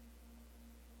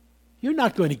 You're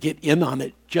not going to get in on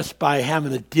it just by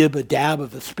having a dib-a-dab of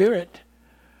the Spirit.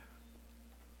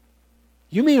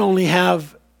 You may only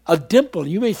have a dimple.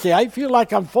 You may say, I feel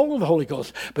like I'm full of the Holy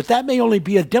Ghost, but that may only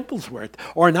be a dimple's worth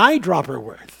or an eyedropper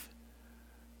worth.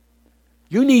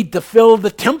 You need to fill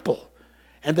the temple,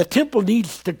 and the temple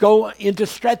needs to go into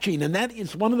stretching, and that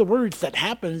is one of the words that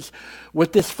happens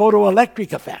with this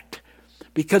photoelectric effect,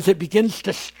 because it begins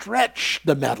to stretch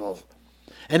the metal,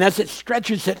 and as it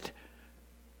stretches it,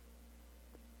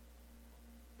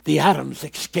 the atoms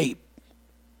escape.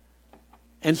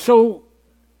 And so,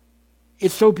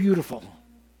 it's so beautiful.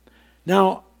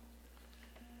 Now,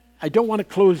 I don't want to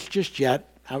close just yet,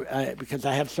 because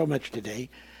I have so much today,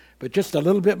 but just a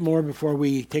little bit more before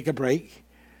we take a break.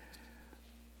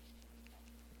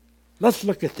 Let's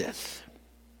look at this,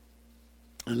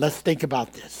 and let's think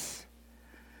about this.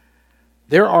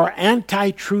 There are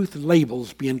anti-truth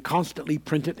labels being constantly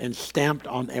printed and stamped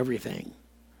on everything.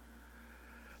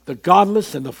 The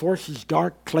godless and the forces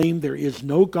dark claim there is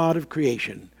no God of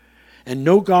creation and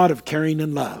no God of caring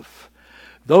and love.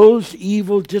 Those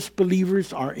evil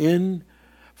disbelievers are in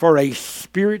for a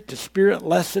spirit-to-spirit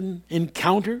lesson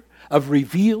encounter of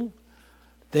reveal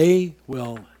they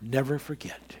will never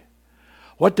forget.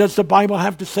 What does the Bible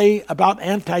have to say about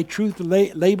anti-truth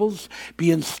labels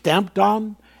being stamped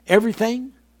on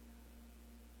everything?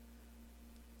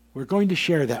 We're going to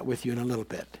share that with you in a little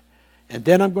bit. And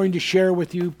then I'm going to share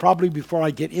with you, probably before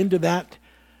I get into that,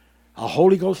 a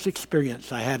Holy Ghost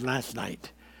experience I had last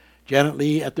night. Janet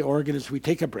Lee at the organ as we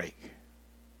take a break.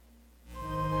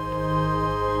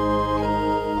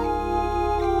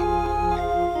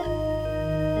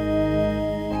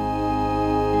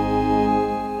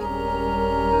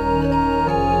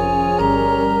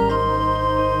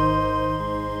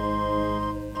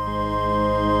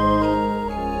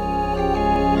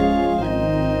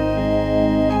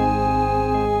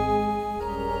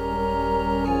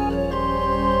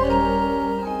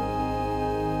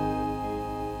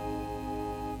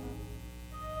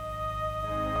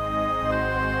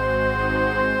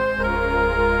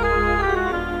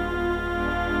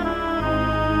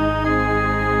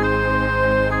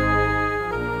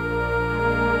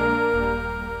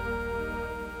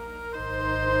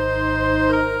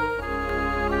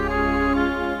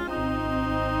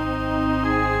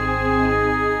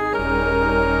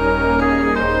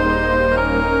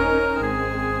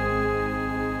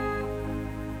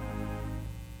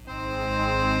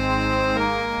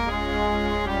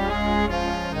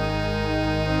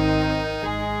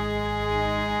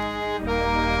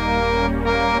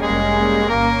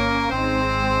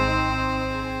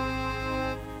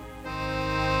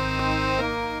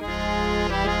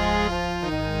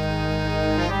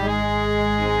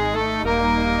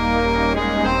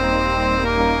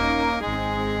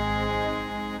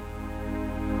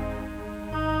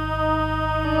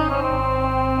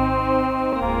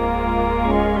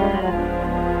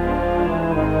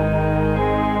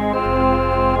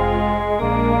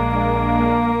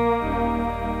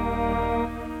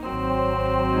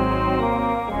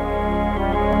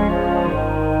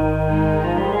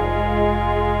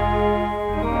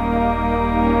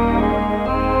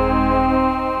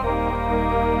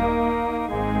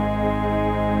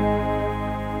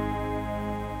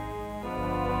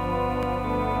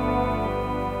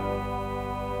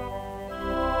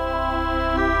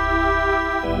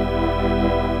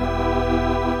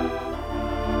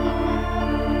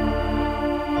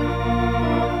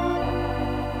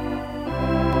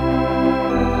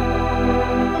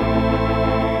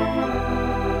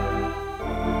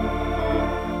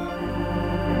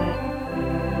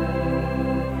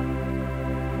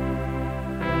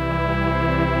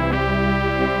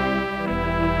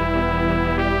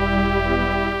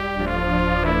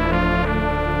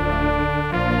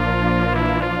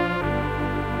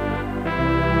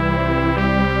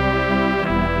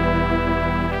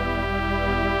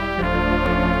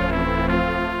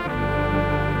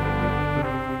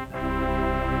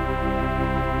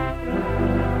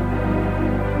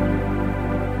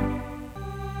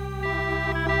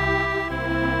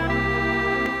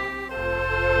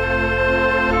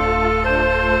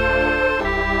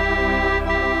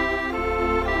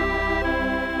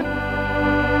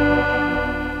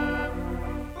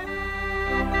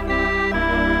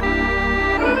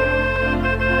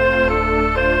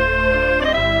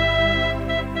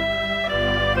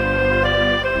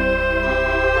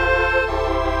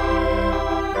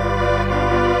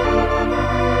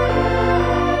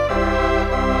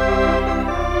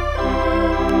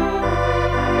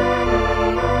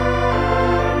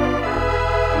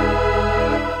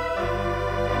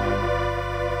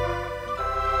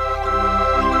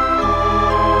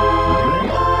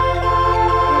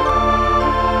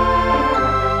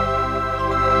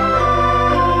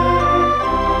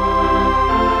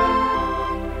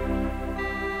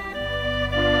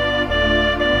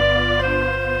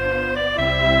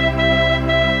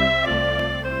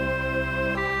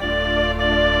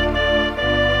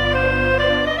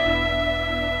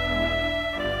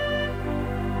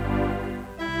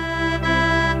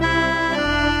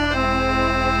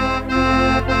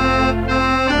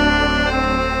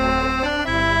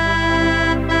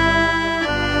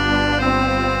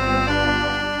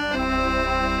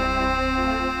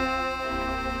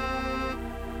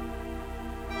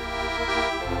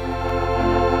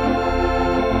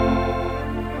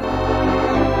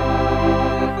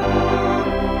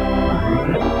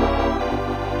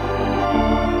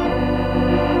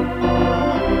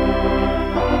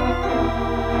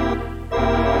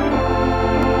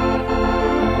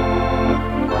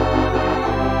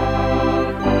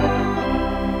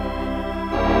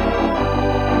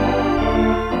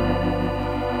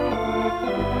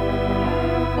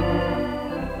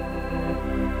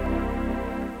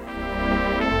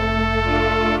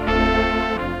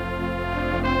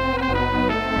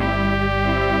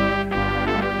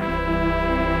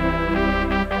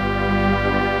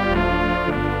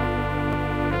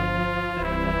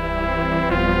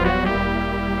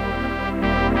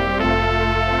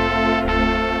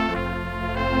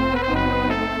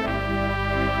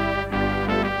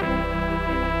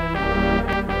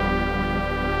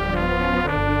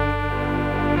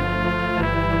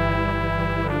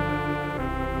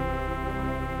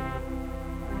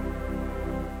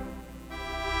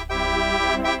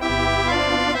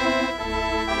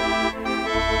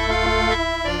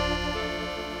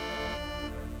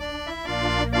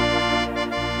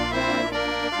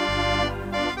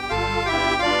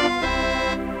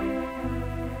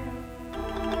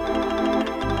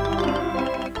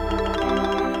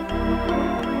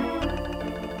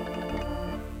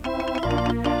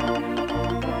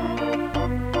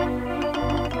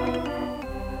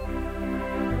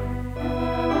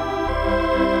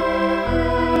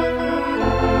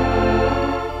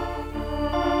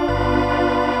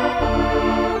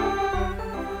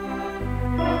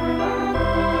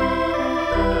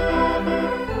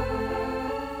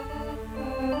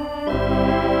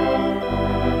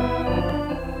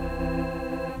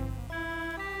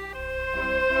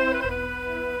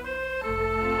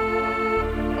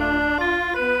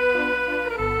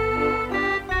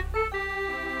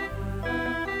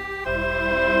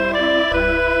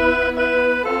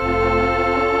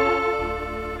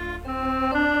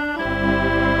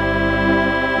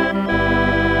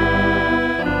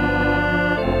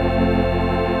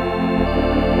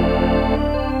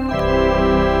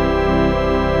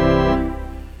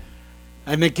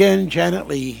 And again, Janet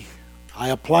Lee, I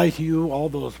apply to you all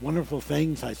those wonderful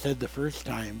things I said the first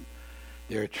time.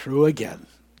 They're true again.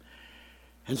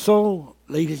 And so,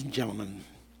 ladies and gentlemen,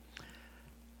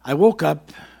 I woke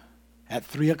up at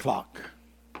 3 o'clock.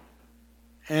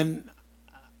 And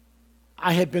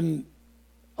I had been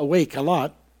awake a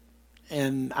lot,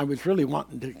 and I was really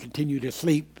wanting to continue to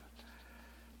sleep.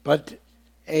 But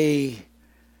a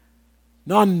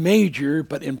non-major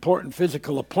but important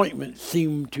physical appointment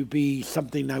seemed to be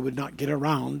something I would not get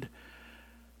around.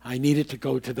 I needed to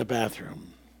go to the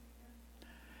bathroom.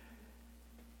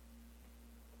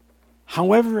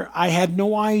 However, I had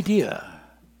no idea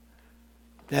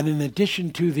that in addition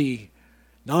to the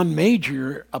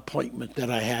non-major appointment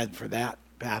that I had for that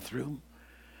bathroom,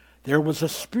 there was a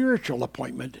spiritual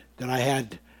appointment that I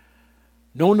had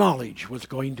no knowledge was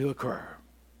going to occur.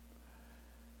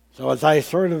 So as I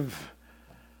sort of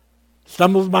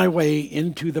stumbled my way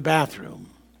into the bathroom,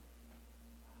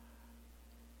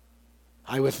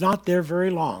 I was not there very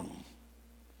long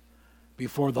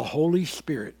before the Holy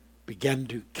Spirit began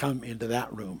to come into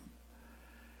that room.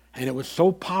 And it was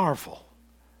so powerful.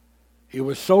 It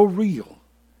was so real.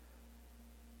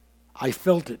 I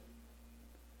felt it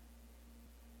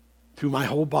through my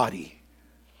whole body.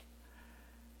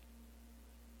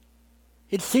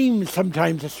 It seems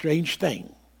sometimes a strange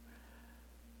thing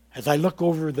as I look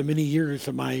over the many years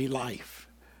of my life,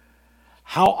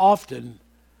 how often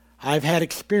I've had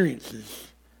experiences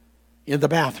in the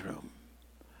bathroom.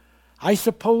 I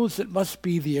suppose it must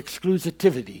be the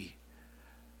exclusivity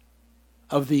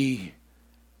of the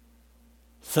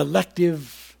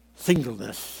selective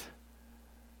singleness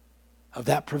of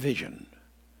that provision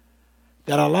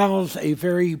that allows a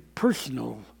very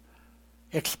personal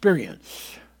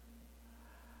experience.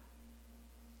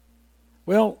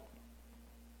 Well,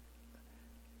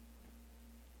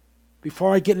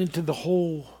 before I get into the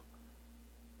whole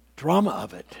drama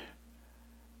of it,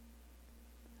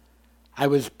 I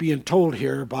was being told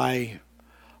here by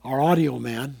our audio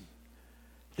man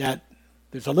that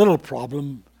there's a little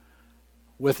problem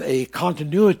with a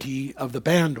continuity of the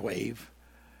band wave,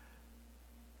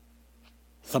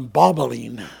 some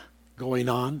bobbling going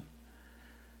on.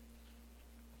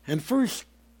 And first,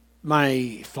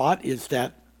 my thought is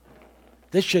that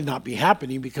this should not be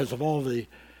happening because of all the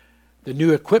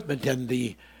new equipment and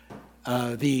the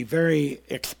very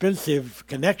expensive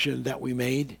connection that we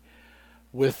made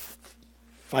with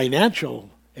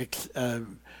financial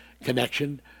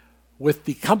connection with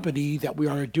the company that we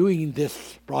are doing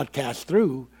this broadcast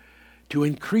through to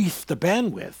increase the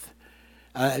bandwidth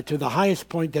to the highest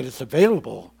point that is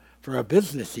available for a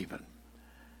business even.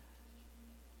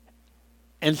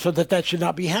 And so that should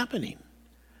not be happening.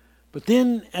 But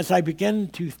then as I began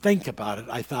to think about it,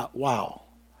 I thought, wow,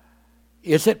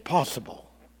 is it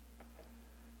possible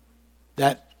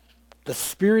that the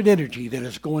spirit energy that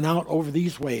is going out over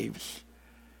these waves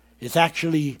is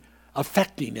actually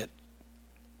affecting it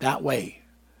that way?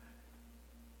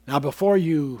 Now, before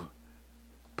you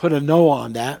put a no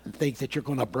on that and think that you're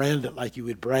going to brand it like you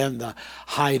would brand the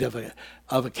hide of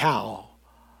a cow,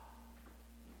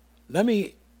 let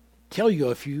me tell you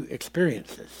a few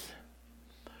experiences.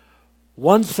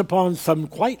 Once upon some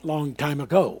quite long time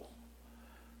ago,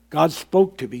 God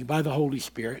spoke to me by the Holy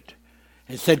Spirit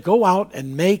and said, go out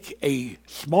and make a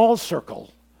small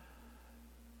circle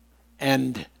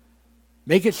and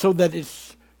make it so that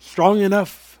it's strong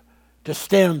enough to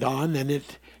stand on, and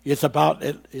it's about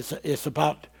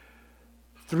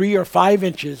 3 or 5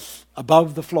 inches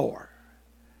above the floor.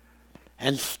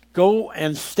 And go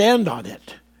and stand on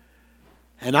it,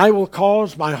 and I will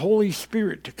cause my Holy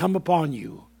Spirit to come upon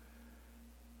you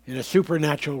in a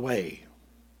supernatural way.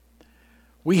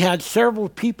 We had several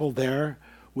people there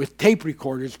with tape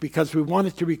recorders because we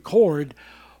wanted to record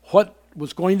what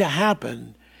was going to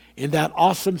happen in that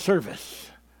awesome service.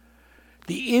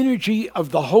 The energy of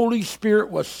the Holy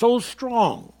Spirit was so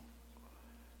strong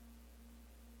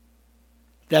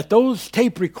that those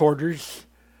tape recorders,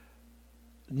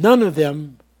 none of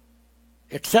them,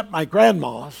 except my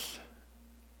grandma's,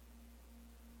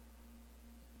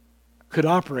 could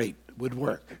operate, would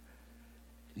work.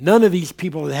 None of these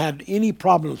people had any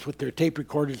problems with their tape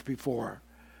recorders before.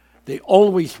 They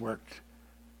always worked.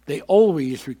 They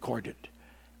always recorded.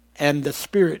 And the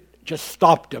Spirit just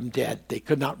stopped them dead. They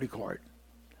could not record.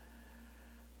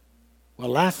 Well,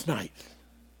 last night,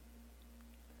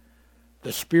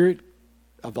 the Spirit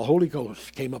of the Holy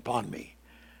Ghost came upon me,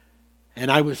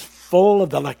 and I was full of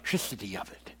the electricity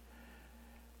of it.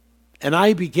 And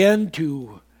I began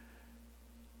to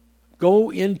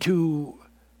go into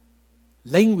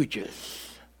languages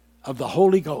of the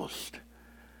Holy Ghost.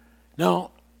 Now,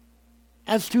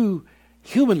 as to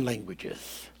human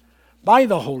languages. By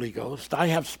the Holy Ghost, I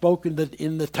have spoken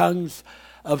in the tongues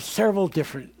of several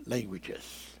different languages: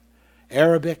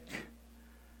 Arabic,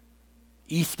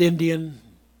 East Indian,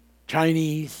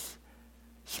 Chinese,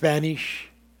 Spanish,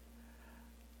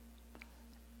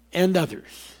 and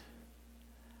others.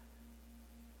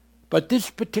 But this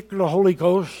particular Holy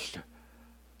Ghost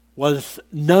was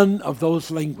none of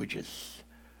those languages.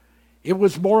 It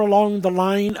was more along the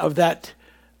line of that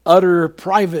utter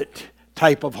private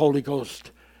type of Holy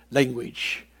Ghost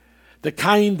language, the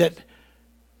kind that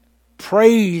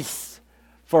prays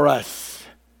for us,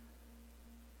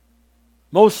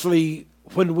 mostly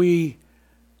when we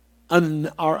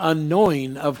are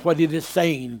unknowing of what it is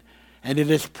saying, and it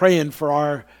is praying for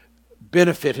our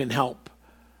benefit and help.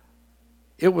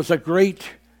 It was a great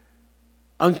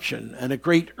unction and a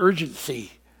great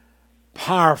urgency,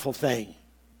 powerful thing.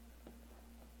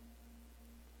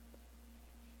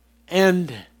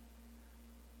 And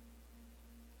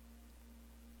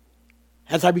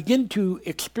as I begin to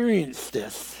experience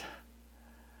this,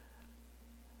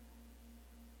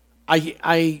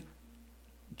 I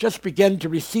just began to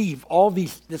receive all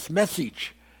this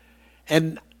message,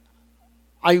 and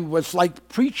I was like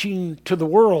preaching to the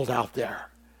world out there.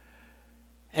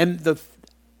 And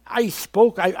I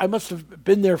spoke, I must have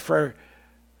been there for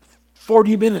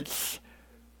 40 minutes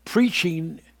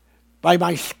preaching by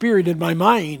my spirit and my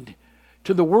mind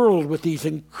to the world with these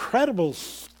incredible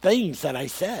things that I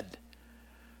said,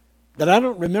 that I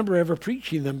don't remember ever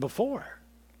preaching them before.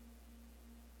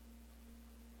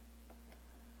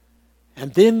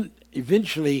 And then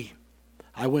eventually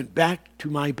I went back to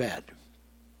my bed.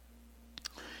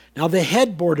 Now the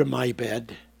headboard of my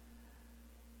bed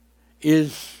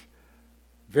is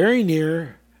very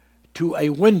near to a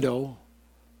window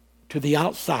to the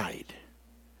outside.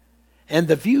 And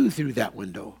the view through that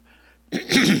window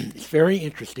is very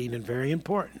interesting and very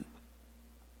important.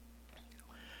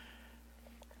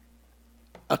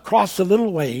 Across a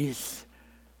little ways,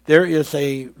 there is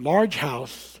a large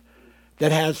house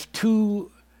that has two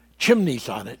chimneys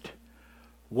on it,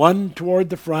 one toward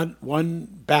the front, one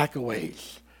back a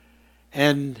ways.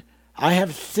 And I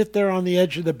have sit there on the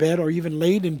edge of the bed or even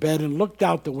laid in bed and looked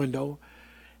out the window,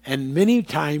 and many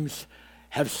times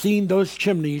have seen those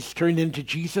chimneys turn into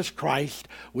Jesus Christ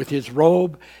with his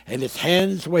robe and his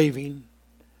hands waving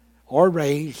or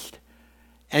raised,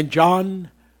 and John,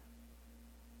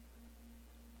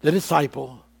 the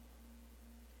disciple,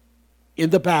 in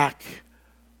the back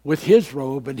with his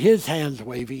robe and his hands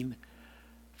waving,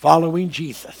 following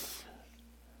Jesus.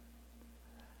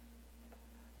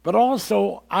 But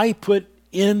also, I put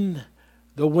in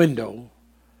the window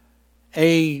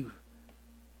a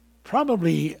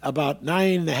probably about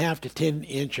 9.5 to 10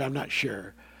 inch, I'm not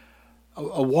sure,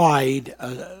 a wide,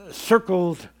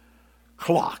 circled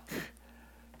clock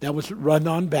that was run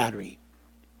on battery.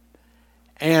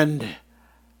 And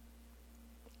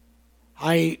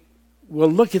I will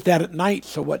look at that at night,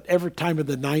 so whatever time of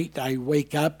the night I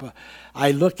wake up,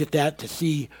 I look at that to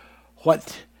see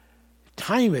what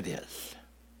time it is.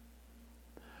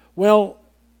 Well,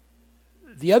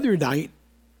 the other night,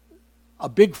 a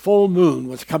big full moon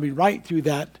was coming right through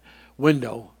that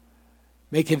window,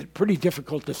 making it pretty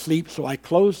difficult to sleep, so I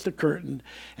closed the curtain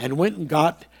and went and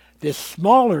got this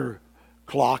smaller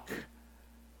clock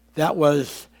that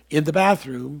was in the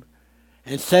bathroom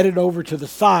and set it over to the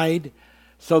side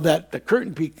so that the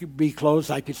curtain be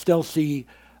closed, I could still see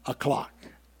a clock.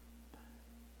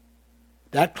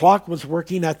 That clock was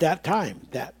working at that time,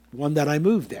 that one that I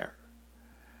moved there.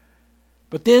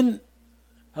 But then,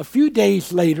 a few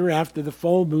days later, after the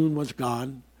full moon was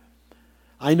gone,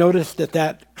 I noticed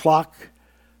that clock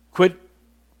quit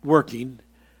working,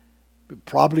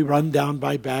 probably run down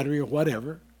by battery or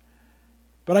whatever,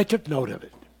 but I took note of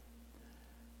it.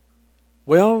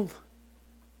 Well,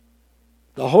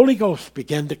 the Holy Ghost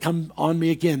began to come on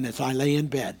me again as I lay in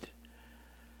bed.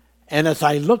 And as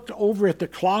I looked over at the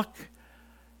clock,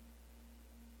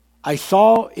 I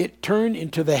saw it turn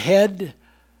into the head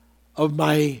of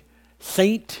my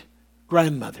saint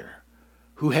grandmother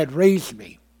who had raised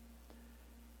me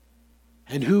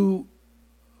and who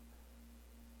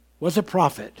was a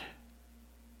prophet,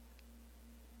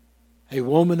 a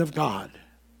woman of God.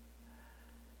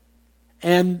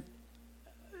 And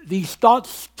these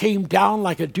thoughts came down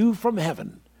like a dew from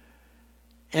heaven,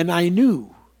 and I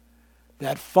knew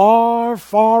that far,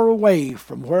 far away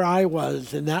from where I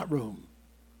was in that room,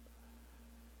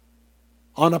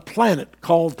 on a planet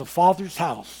called the Father's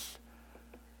house,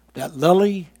 that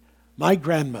Lily, my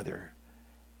grandmother,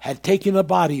 had taken a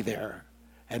body there,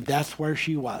 and that's where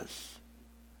she was.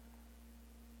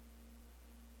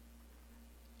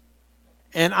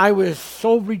 And I was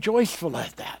so rejoiceful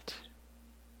at that.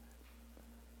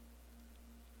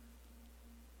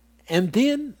 And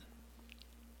then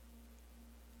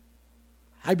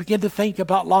I began to think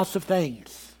about lots of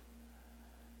things.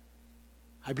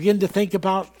 I began to think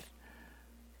about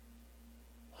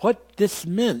what this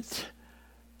meant,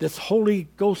 this Holy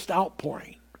Ghost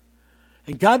outpouring.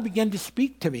 And God began to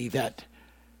speak to me that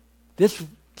this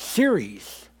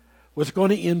series was going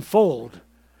to unfold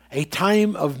a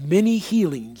time of many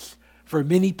healings for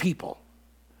many people.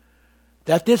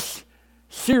 That this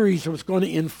series was going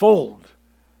to unfold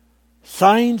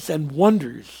signs and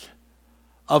wonders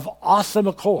of awesome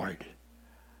accord.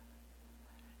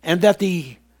 And that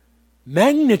the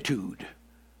magnitude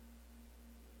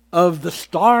of the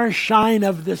star shine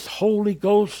of this Holy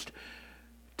Ghost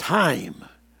time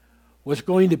was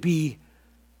going to be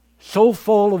so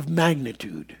full of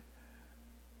magnitude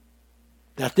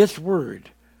that this word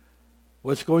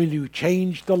was going to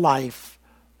change the life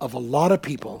of a lot of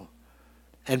people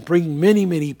and bring many,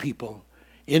 many people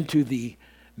into the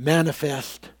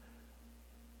manifest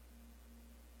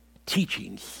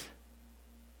teachings.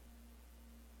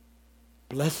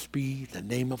 Blessed be the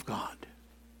name of God.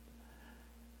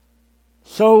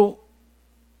 So,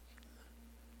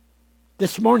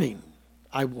 this morning,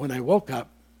 when I woke up,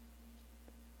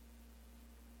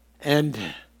 and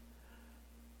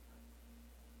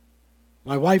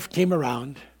my wife came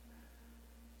around,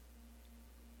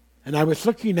 and I was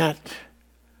looking at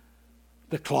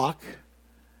the clock,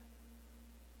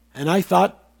 and I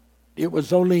thought it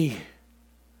was only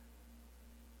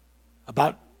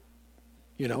about,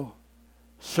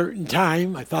 certain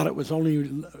time. I thought it was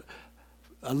only,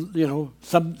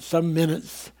 some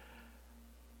minutes,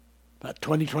 about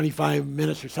 20, 25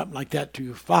 minutes or something like that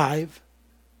to 5.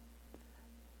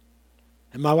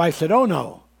 And my wife said, "Oh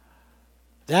no,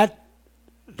 that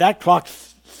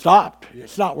clock's stopped.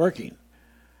 It's not working."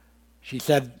 She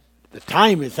said, "The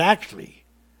time is actually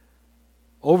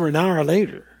over an hour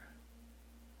later."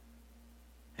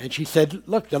 And she said,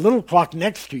 "Look, the little clock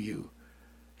next to you,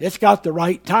 it's got the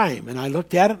right time." And I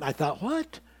looked at it and I thought,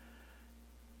 "What?"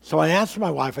 So I asked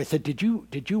my wife, I said, Did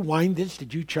you wind this?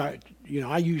 Did you charge?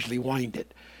 I usually wind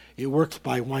it. It works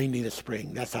by winding the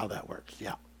spring. That's how that works,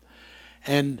 yeah.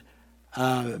 And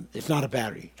it's not a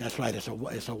battery. That's right, it's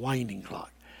a winding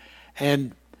clock.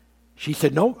 And she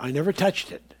said, "No, I never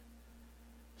touched it."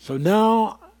 So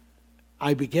now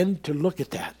I began to look at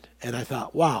that, and I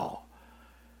thought, wow,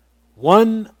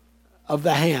 one of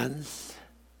the hands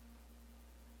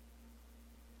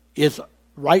is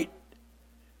right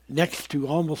next to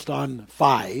almost on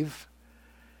 5,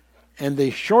 and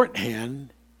the short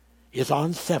hand is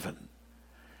on 7.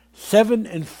 7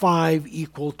 and 5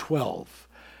 equal 12.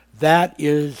 That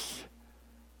is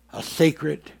a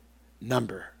sacred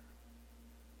number.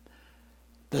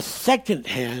 The second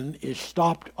hand is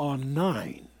stopped on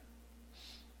 9.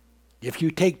 If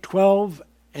you take 12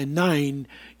 and 9,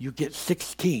 you get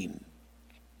 16.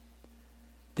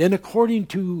 Then according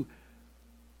to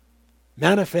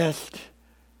manifest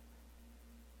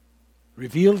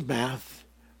revealed math,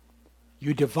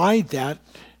 you divide that,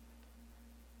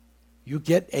 you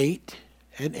get 8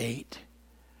 and 8.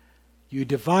 You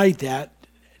divide that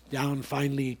down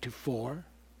finally to 4.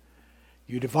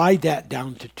 You divide that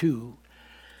down to 2.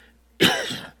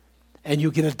 And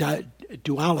you get a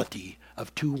duality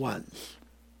of 2 ones.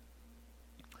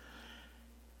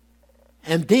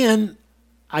 And then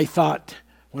I thought,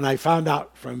 when I found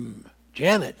out from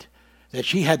Janet that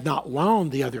she had not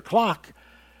wound the other clock,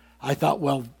 I thought,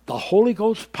 well, the Holy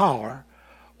Ghost power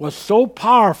was so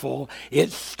powerful,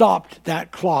 it stopped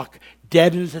that clock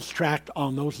dead in its track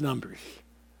on those numbers.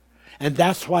 And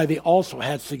that's why they also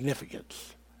had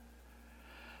significance.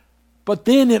 But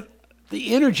then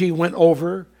the energy went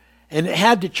over, and it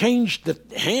had to change the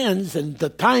hands and the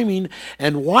timing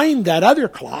and wind that other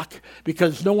clock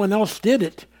because no one else did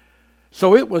it.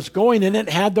 So it was going, and it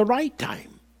had the right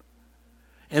time.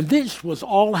 And this was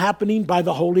all happening by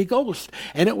the Holy Ghost.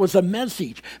 And it was a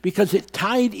message because it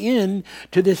tied in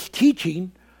to this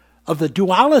teaching of the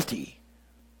duality,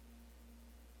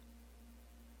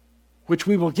 which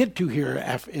we will get to here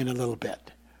in a little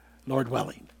bit, Lord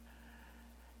willing.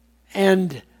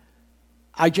 And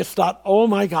I just thought, oh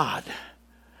my God,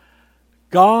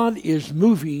 God is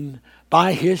moving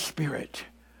by His Spirit,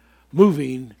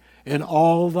 moving in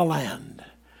all the land.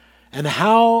 And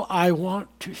how I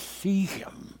want to see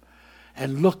Him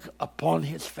and look upon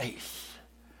His face.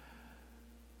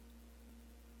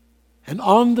 And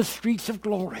on the streets of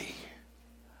glory,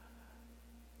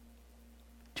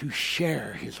 to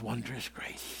share His wondrous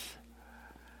grace.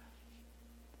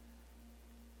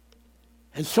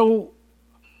 And so,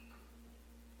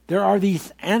 there are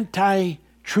these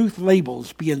anti-truth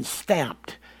labels being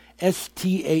stamped,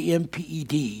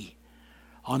 S-T-A-M-P-E-D,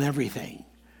 on everything.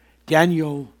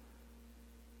 Daniel,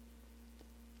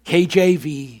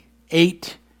 KJV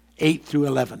 8 through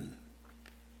 11.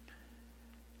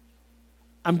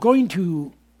 I'm going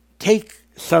to take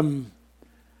some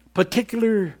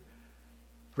particular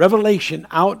revelation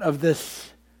out of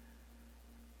this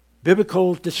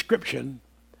biblical description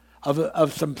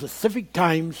of some specific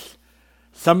times,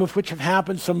 some of which have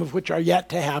happened, some of which are yet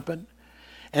to happen.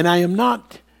 And I am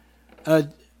not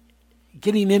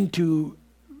getting into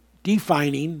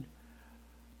defining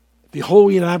the whole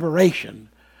elaboration,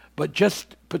 but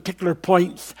just particular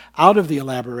points out of the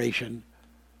elaboration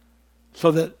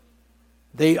so that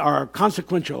they are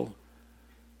consequential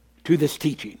to this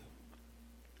teaching.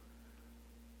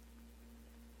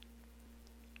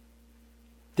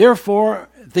 Therefore,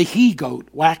 the he-goat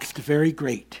waxed very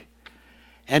great.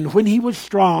 And when he was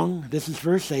strong, this is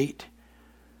verse 8,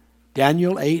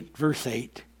 Daniel 8, verse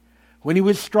 8, when he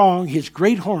was strong, his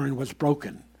great horn was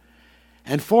broken.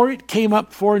 And for it came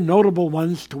up 4 notable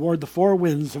ones toward the 4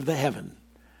 winds of the heaven.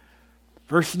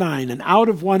 Verse 9, and out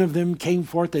of one of them came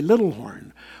forth a little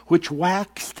horn, which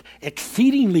waxed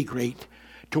exceedingly great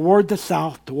toward the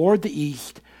south, toward the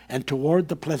east, and toward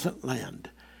the pleasant land.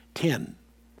 10.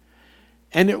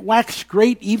 And it waxed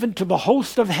great even to the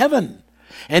host of heaven,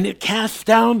 and it cast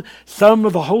down some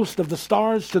of the host of the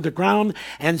stars to the ground,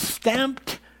 and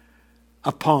stamped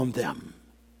upon them.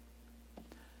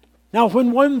 Now,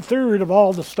 when 1/3 of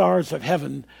all the stars of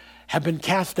heaven have been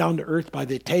cast down to earth by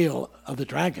the tail of the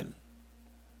dragon,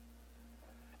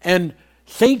 and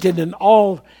Satan and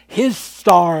all his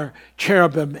star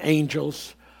cherubim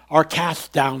angels are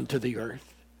cast down to the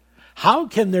earth, how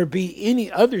can there be any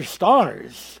other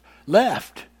stars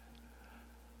left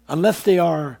unless they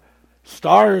are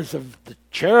stars of the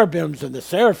cherubims and the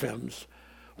seraphims,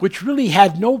 which really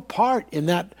had no part in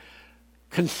that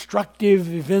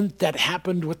constructive event that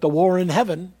happened with the war in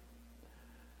heaven,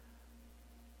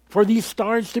 for these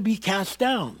stars to be cast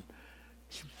down?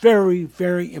 It's very,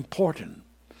 very important.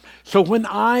 So when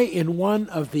I, in one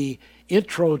of the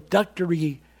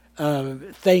introductory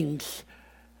things,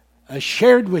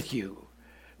 shared with you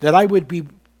that I would be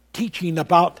teaching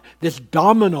about this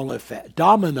domino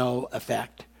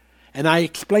effect, and I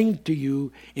explained to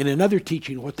you in another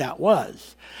teaching what that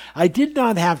was, I did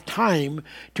not have time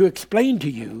to explain to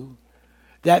you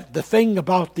that the thing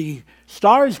about the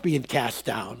stars being cast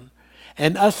down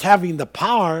and us having the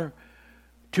power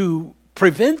to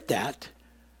prevent that,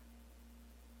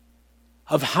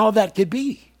 of how that could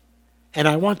be. And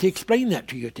I want to explain that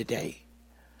to you today.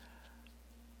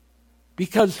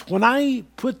 Because when I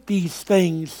put these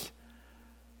things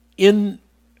in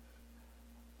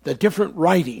the different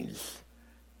writings,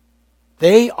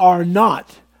 they are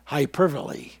not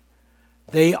hyperbole.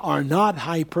 They are not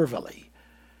hyperbole.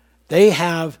 They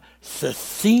have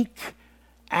succinct,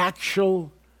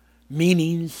 actual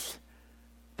meanings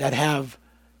that have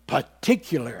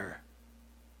particular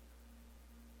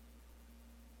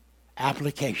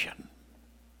application.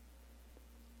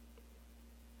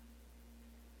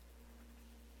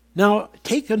 Now,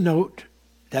 take a note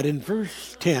that in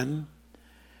verse 10,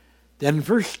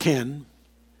 the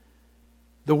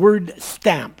word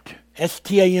stamped,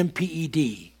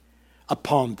 S-T-A-M-P-E-D,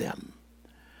 upon them.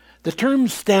 The term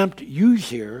stamped used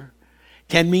here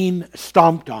can mean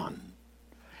stomped on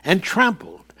and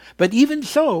trampled. But even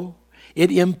so,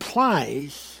 it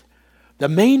implies the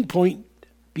main point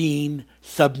being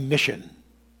submission.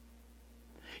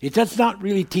 It does not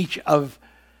really teach of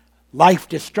life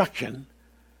destruction,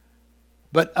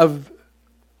 but of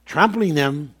trampling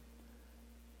them,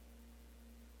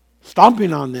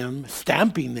 stomping on them,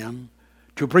 stamping them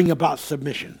to bring about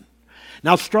submission.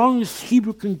 Now, Strong's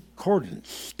Hebrew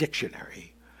Concordance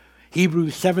Dictionary,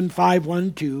 Hebrews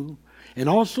 7:512, and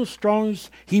also Strong's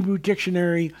Hebrew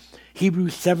Dictionary,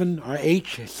 Hebrews 7 or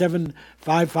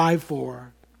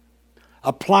H7554,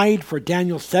 applied for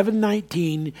Daniel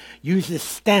 7:19, uses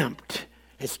stamped,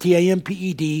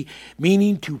 S-T-A-M-P-E-D,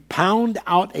 meaning to pound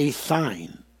out a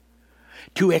sign,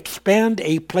 to expand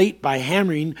a plate by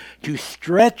hammering, to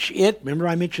stretch it, remember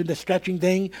I mentioned the stretching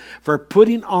thing, for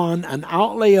putting on an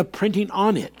outlay of printing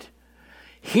on it.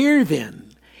 Here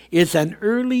then is an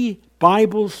early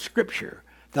Bible scripture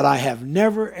that I have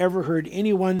never ever heard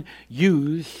anyone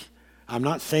use. I'm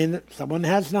not saying that someone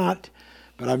has not,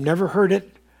 but I've never heard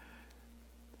it,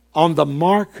 on the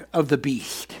mark of the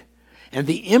beast and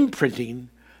the imprinting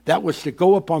that was to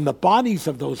go upon the bodies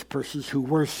of those persons who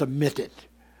were submitted.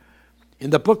 In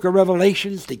the book of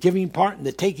Revelations, the giving part and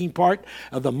the taking part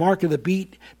of the mark of the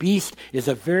beast is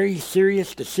a very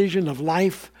serious decision of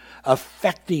life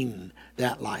affecting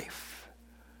that life.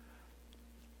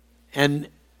 And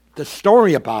the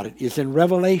story about it is in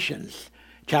Revelations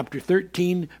chapter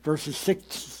 13, verses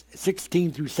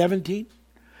 16 through 17,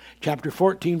 chapter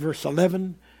 14, verse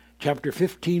 11, chapter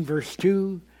 15, verse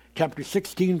 2, chapter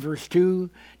 16, verse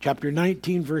 2, chapter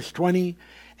 19, verse 20,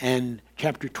 and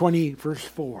chapter 20, verse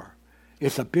 4.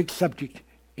 It's a big subject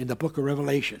in the book of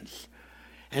Revelations.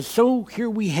 And so here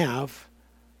we have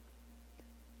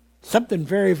something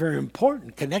very, very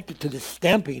important connected to the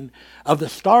stamping of the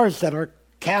stars that are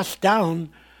cast down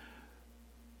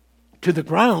to the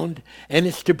ground, and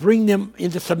it's to bring them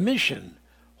into submission.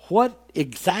 What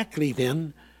exactly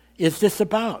then is this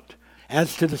about?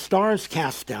 As to the stars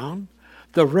cast down,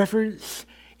 the reference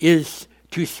is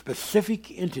to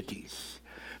specific entities.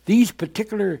 These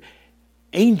particular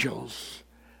angels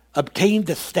obtained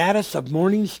the status of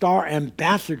Morning Star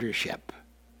ambassadorship,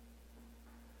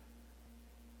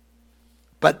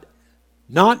 but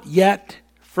not yet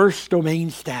first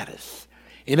domain status.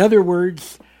 In other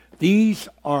words, these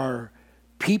are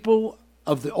people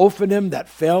of the Ophanim that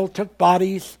fell, took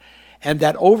bodies, and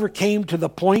that overcame to the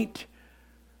point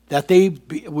that they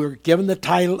were given the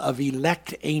title of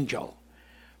elect angel,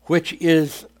 which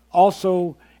is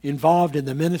also involved in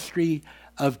the ministry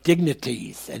of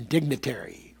dignities and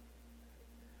dignitary.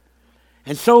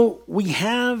 And so we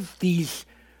have these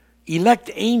elect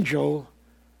angel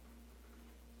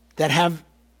that have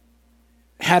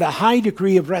had a high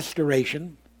degree of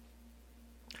restoration,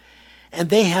 and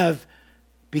they have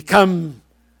become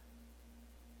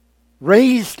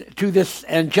raised to this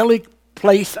angelic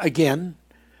place again,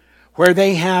 where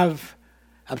they have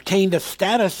obtained a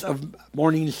status of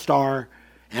Morning Star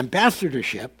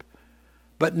ambassadorship,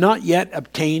 but not yet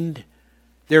obtained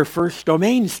their first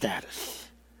domain status.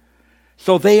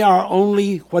 So they are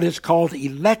only what is called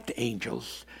elect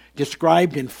angels,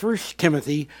 described in 1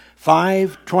 Timothy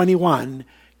 5:21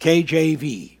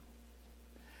 KJV,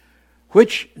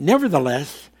 which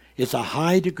nevertheless is a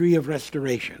high degree of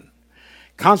restoration.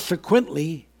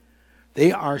 Consequently,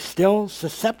 they are still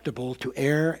susceptible to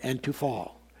err and to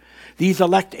fall. These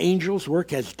elect angels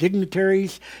work as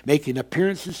dignitaries, making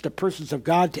appearances to persons of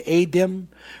God to aid them.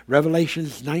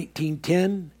 Revelations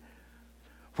 19:10,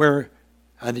 where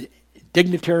a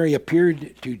dignitary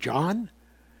appeared to John,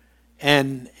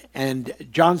 and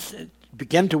John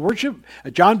began to worship.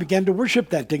 John began to worship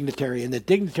that dignitary, and the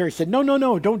dignitary said, "No,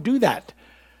 don't do that.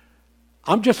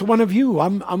 I'm just one of you.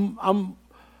 I'm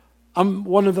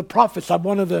one of the prophets. I'm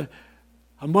one of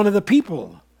the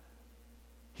people."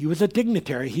 He was a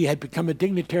dignitary. He had become a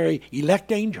dignitary,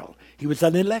 elect angel. He was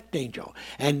an elect angel.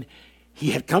 And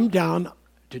he had come down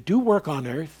to do work on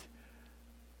earth.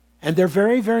 And they're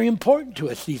very, very important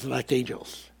to us, these elect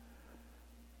angels.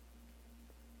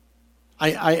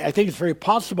 I think it's very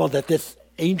possible that this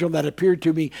angel that appeared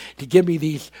to me to give me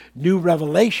these new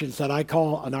revelations that I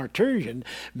call an arturian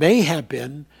may have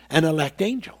been an elect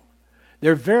angel.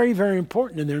 They're very, very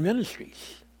important in their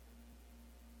ministries.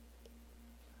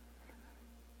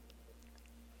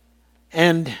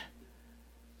 And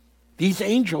these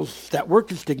angels that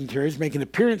work as dignitaries, making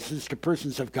appearances to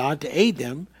persons of God to aid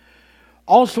them,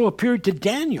 also appeared to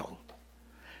Daniel.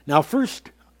 Now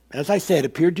first, as I said,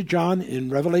 appeared to John in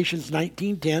Revelations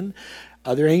 19:10.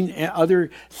 Other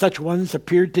such ones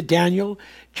appeared to Daniel,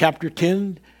 chapter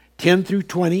 10 through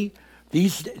 20.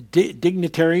 These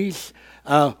dignitaries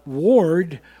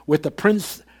warred with the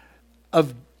prince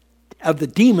of the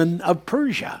demon of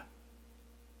Persia.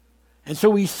 And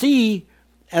so we see,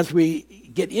 as we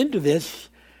get into this,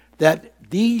 that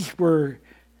these were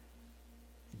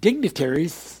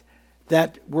dignitaries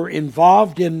that were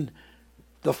involved in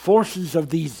the forces of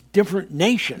these different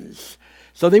nations.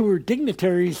 So they were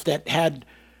dignitaries that had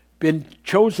been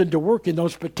chosen to work in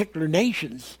those particular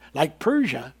nations, like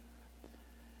Persia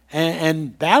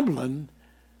and Babylon.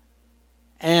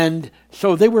 And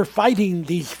so they were fighting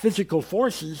these physical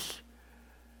forces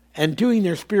and doing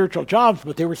their spiritual jobs,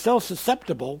 but they were still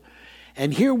susceptible.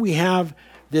 And here we have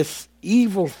this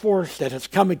evil force that has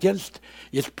come against,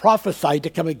 is prophesied to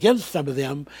come against some of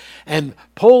them and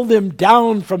pull them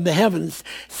down from the heavens,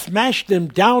 smash them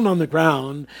down on the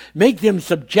ground, make them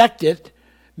subject it,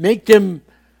 make them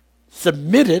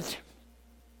submit it,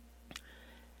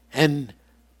 and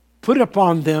put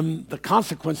upon them the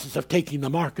consequences of taking the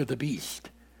mark of the beast.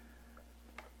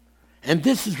 And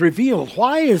this is revealed.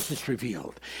 Why is this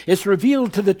revealed? It's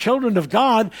revealed to the children of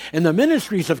God and the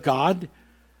ministries of God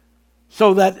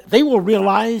so that they will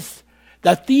realize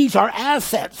that these are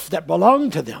assets that belong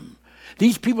to them.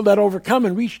 These people that overcome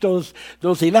and reach those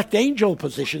elect angel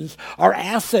positions are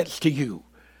assets to you,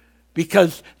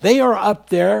 because they are up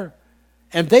there,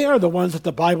 and they are the ones that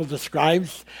the Bible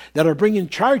describes that are bringing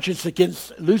charges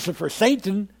against Lucifer,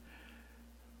 Satan,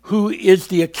 who is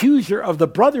the accuser of the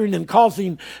brethren and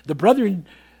causing the brethren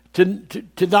to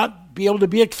not be able to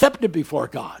be accepted before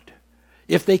God,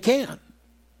 if they can.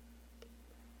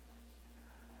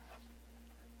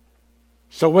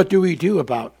 So what do we do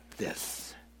about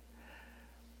this?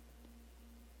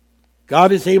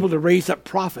 God is able to raise up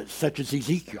prophets such as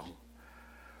Ezekiel,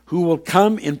 who will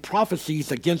come in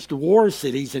prophecies against war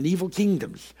cities and evil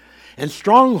kingdoms and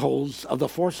strongholds of the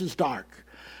forces dark.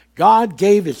 God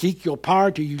gave Ezekiel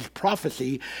power to use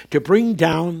prophecy to bring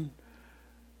down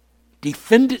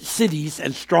defended cities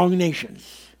and strong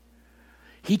nations.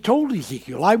 He told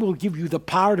Ezekiel, I will give you the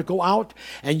power to go out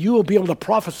and you will be able to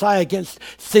prophesy against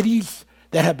cities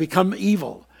that have become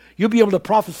evil. You'll be able to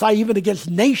prophesy even against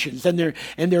nations and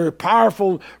their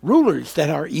powerful rulers that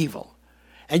are evil.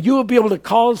 And you will be able to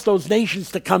cause those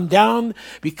nations to come down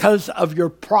because of your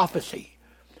prophecy.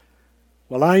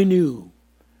 Well, I knew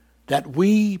that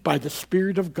we, by the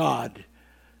Spirit of God,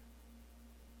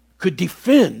 could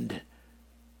defend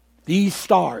these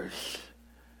stars,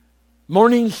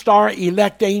 morning star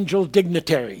elect angel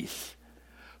dignitaries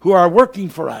who are working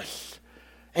for us,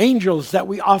 angels that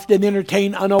we often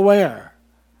entertain unaware.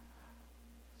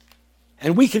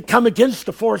 And we could come against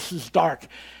the forces dark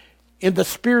in the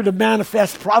spirit of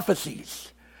manifest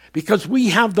prophecies, because we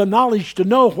have the knowledge to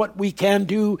know what we can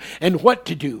do and what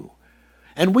to do.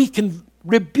 And we can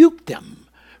rebuke them,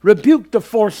 rebuke the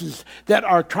forces that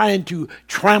are trying to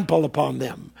trample upon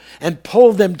them and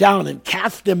pull them down and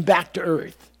cast them back to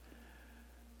earth.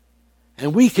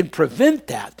 And we can prevent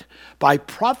that by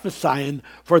prophesying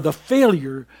for the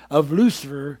failure of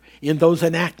Lucifer in those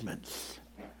enactments.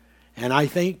 And I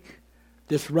think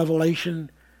this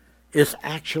revelation is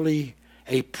actually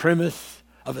a premise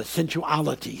of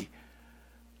essentiality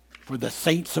for the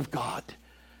saints of God,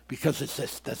 because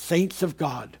it's the saints of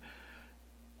God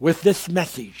with this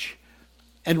message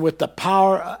and with the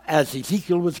power as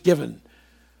Ezekiel was given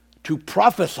to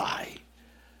prophesy.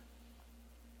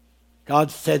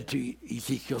 God said to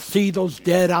Ezekiel, see those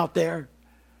dead out there?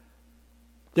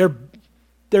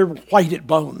 They're whited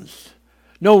bones.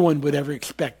 No one would ever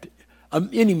expect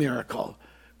any miracle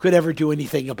could ever do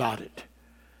anything about it.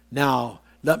 Now,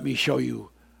 let me show you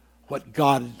what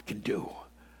God can do.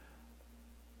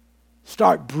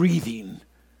 Start breathing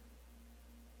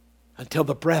until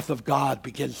the breath of God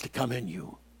begins to come in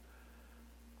you.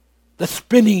 The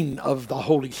spinning of the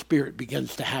Holy Spirit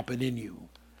begins to happen in you.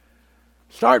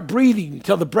 Start breathing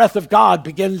until the breath of God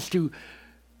begins to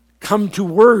come to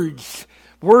words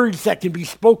that can be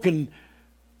spoken,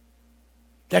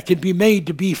 that can be made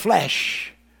to be flesh.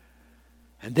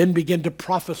 And then begin to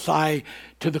prophesy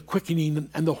to the quickening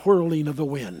and the whirling of the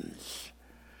winds.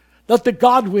 Let the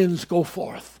God winds go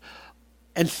forth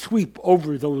and sweep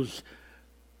over those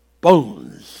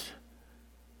bones.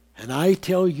 And I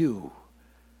tell you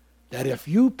that if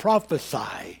you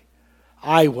prophesy,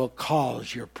 I will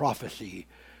cause your prophecy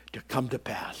to come to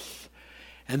pass.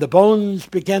 And the bones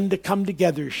began to come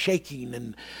together,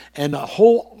 shaking, and a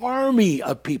whole army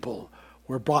of people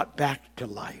were brought back to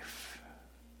life.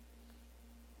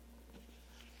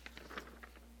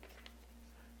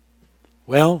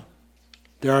 Well,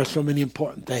 there are so many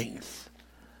important things.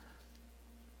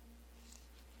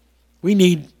 We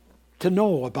need to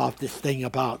know about this thing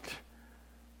about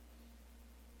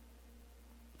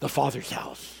the Father's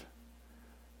house.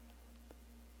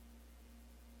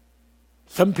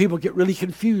 Some people get really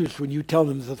confused when you tell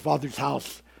them that the Father's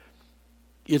house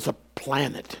is a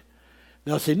planet.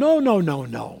 They'll say,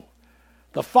 no.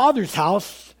 The Father's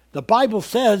house, the Bible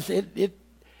says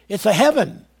it's a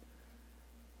heaven.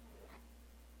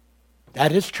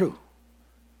 That is true.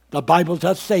 The Bible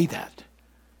does say that.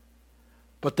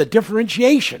 But the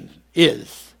differentiation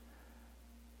is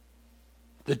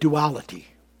the duality,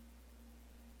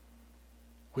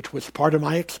 which was part of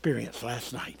my experience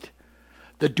last night.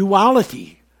 The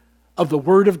duality of the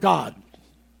Word of God.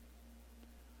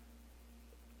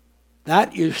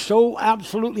 That is so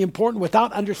absolutely important.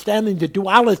 Without understanding the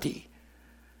duality,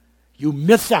 you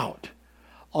miss out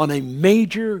on a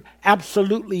major,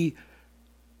 absolutely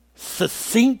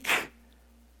succinct,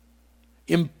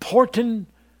 important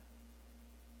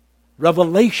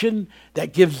revelation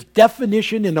that gives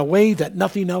definition in a way that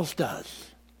nothing else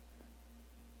does.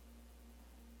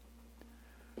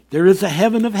 There is a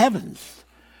heaven of heavens.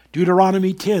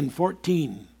 Deuteronomy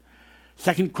 10:14,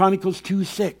 2 Chronicles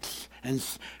 2:6, and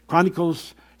 2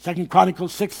 Chronicles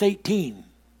 6:18.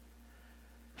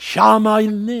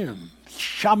 Shamalim,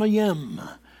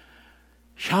 Shamayim.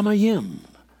 Shamayim.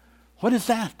 What is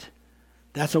that?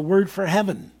 That's a word for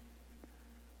heaven.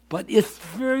 But it's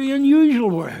a very unusual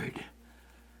word.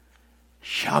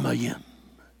 Shamayim.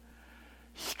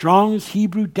 Strong's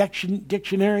Hebrew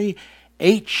Dictionary,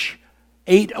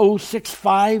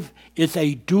 H8065, is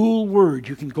a dual word.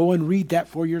 You can go and read that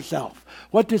for yourself.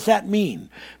 What does that mean?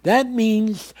 That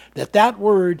means that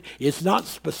word is not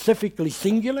specifically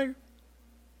singular,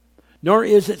 nor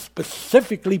is it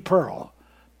specifically plural.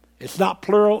 It's not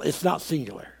plural, it's not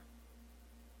singular.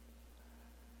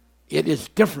 It is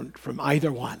different from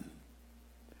either one.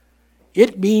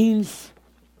 It means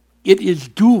it is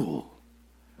dual.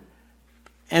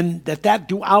 And that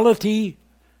duality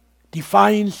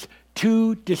defines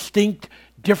two distinct,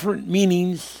 different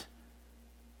meanings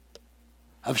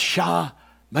of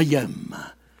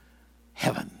Shamayim,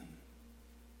 heaven.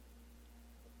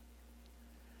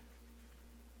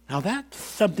 Now that's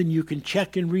something you can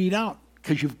check and read out,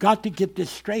 because you've got to get this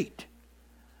straight.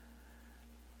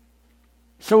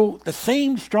 So the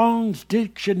same Strong's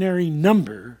Dictionary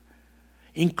number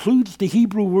includes the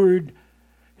Hebrew word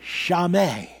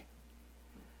shameh.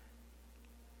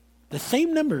 The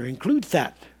same number includes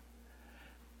that.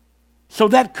 So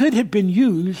that could have been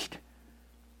used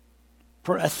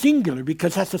for a singular,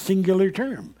 because that's a singular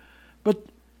term. But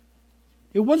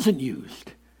it wasn't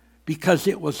used because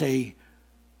it was a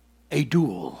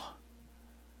dual.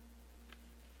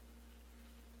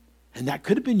 And that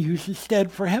could have been used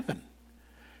instead for heaven.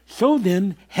 So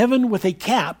then, heaven with a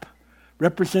cap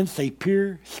represents a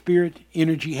pure spirit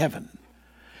energy heaven.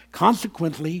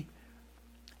 Consequently,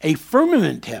 a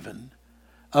firmament heaven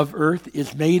of earth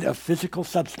is made of physical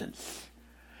substance.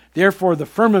 Therefore, the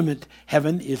firmament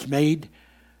heaven is made,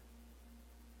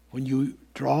 when you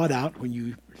draw it out, when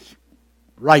you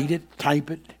write it, type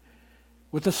it,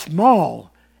 with a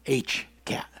small h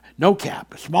cap, no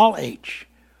cap, a small h,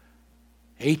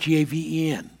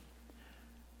 H-E-A-V-E-N.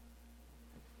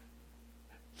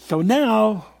 So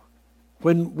now,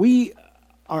 when we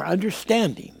are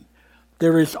understanding,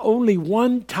 there is only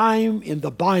one time in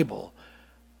the Bible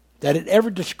that it ever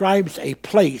describes a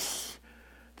place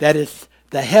that is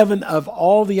the heaven of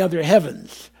all the other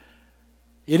heavens.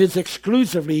 It is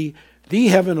exclusively the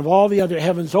heaven of all the other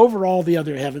heavens over all the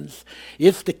other heavens.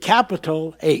 It's the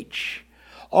capital H.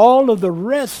 All of the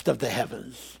rest of the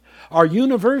heavens are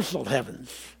universal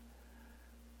heavens,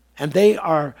 and they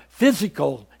are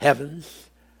physical heavens.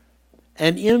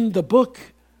 And in the book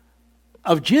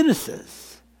of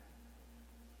Genesis,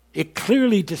 it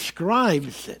clearly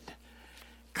describes it,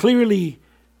 clearly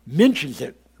mentions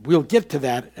it. We'll get to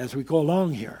that as we go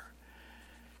along here.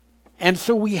 And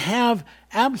so we have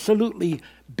absolutely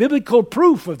biblical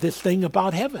proof of this thing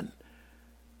about heaven.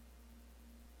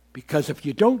 Because if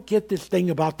you don't get this thing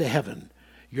about the heaven,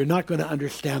 you're not going to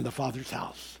understand the Father's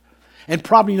house. And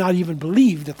probably not even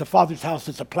believe that the Father's house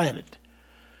is a planet.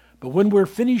 But when we're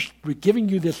finished giving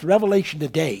you this revelation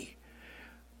today,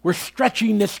 we're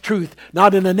stretching this truth,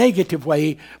 not in a negative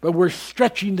way, but we're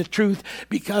stretching the truth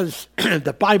because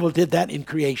the Bible did that in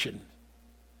creation.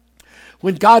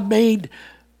 When God made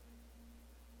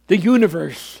the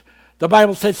universe, the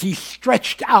Bible says he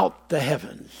stretched out the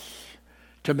heavens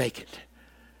to make it.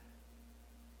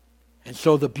 And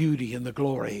so the beauty and the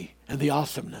glory and the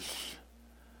awesomeness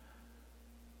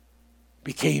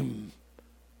became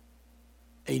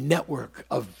a network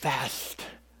of vast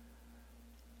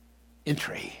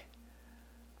entry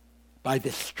by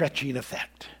this stretching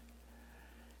effect.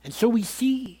 And so we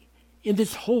see in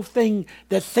this whole thing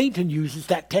that Satan uses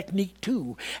that technique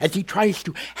too, as he tries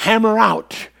to hammer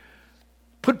out,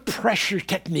 put pressure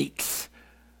techniques,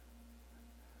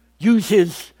 use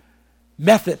his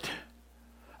method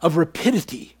of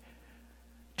rapidity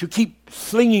to keep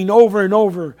slinging over and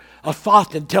over a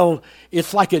thought until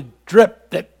it's like a drip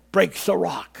that breaks a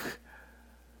rock.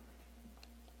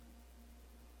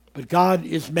 But God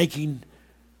is making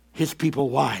his people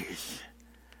wise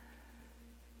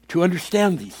to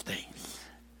understand these things.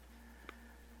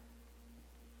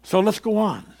 So let's go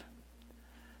on.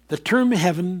 The term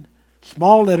heaven,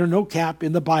 small letter, no cap,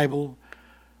 in the Bible,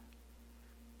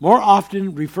 more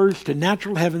often refers to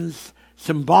natural heavens,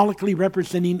 symbolically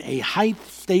representing a high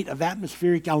state of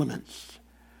atmospheric elements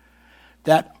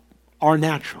that are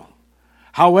natural.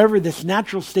 However, this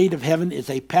natural state of heaven is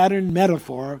a pattern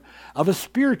metaphor of a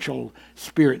spiritual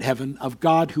spirit heaven of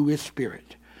God who is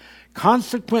spirit.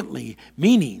 Consequently,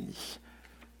 meanings,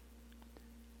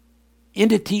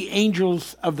 entity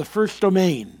angels of the first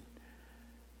domain,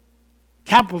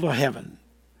 capital heaven,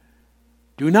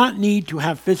 do not need to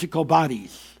have physical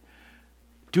bodies,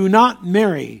 do not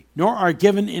marry, nor are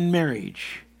given in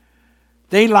marriage.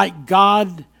 They, like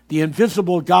God, the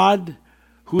invisible God,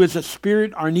 who is a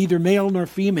spirit, are neither male nor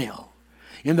female.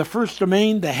 In the first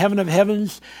domain, the heaven of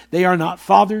heavens, they are not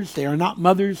fathers, they are not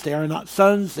mothers, they are not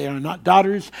sons, they are not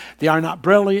daughters, they are not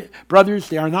brothers,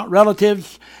 they are not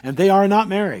relatives, and they are not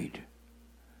married.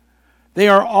 They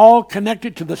are all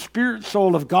connected to the spirit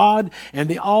soul of God, and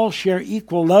they all share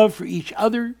equal love for each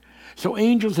other. So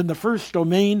angels in the first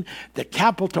domain, the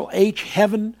capital H,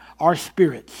 heaven, are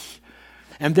spirits.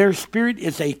 And their spirit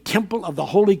is a temple of the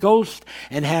Holy Ghost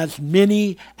and has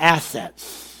many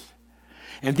assets.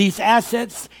 And these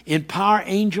assets empower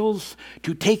angels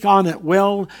to take on at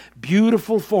will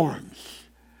beautiful forms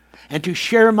and to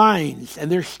share minds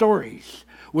and their stories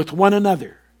with one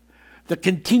another. The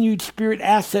continued spirit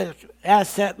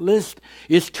asset list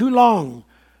is too long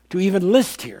to even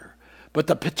list here, but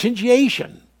the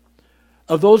potentiation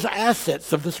of those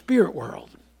assets of the spirit world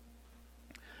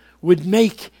would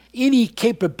make any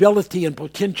capability and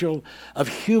potential of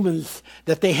humans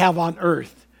that they have on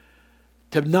earth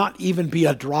to not even be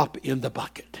a drop in the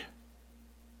bucket.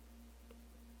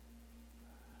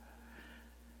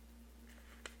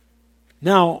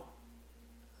 Now,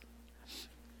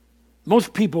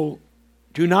 most people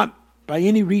do not, by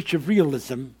any reach of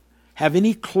realism, have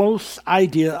any close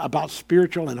idea about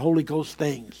spiritual and Holy Ghost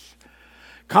things.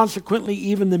 Consequently,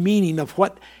 even the meaning of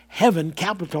what heaven,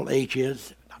 capital H,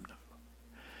 is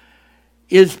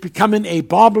becoming a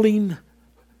bobbling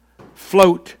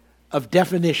float of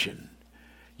definition,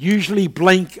 usually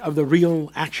blank of the real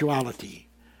actuality.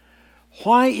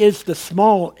 Why is the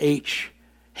small h,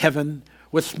 heaven,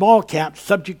 with small cap,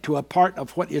 subject to a part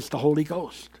of what is the Holy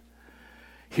Ghost?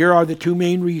 Here are the two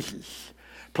main reasons,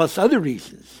 plus other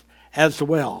reasons as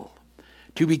well.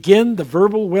 To begin, the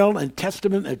verbal will and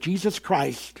testament of Jesus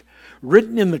Christ,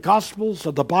 written in the Gospels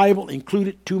of the Bible,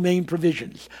 included two main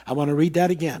provisions. I want to read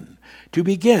that again. To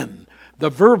begin, the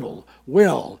verbal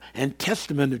will and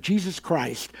testament of Jesus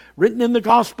Christ, written in the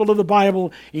Gospel of the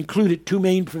Bible, included two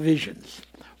main provisions.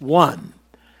 One,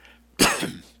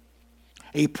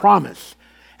 a promise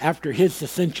after his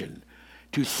ascension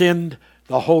to send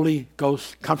the Holy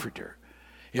Ghost Comforter.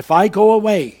 If I go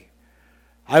away,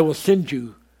 I will send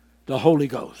you the Holy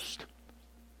Ghost.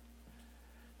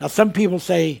 Now some people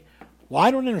say, well,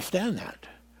 I don't understand that.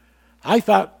 I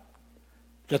thought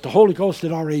that the Holy Ghost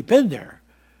had already been there.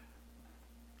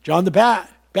 John the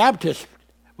Baptist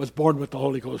was born with the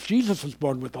Holy Ghost. Jesus was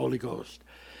born with the Holy Ghost.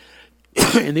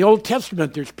 In the Old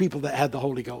Testament, there's people that had the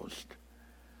Holy Ghost.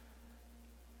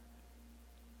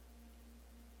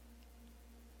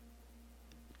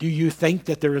 Do you think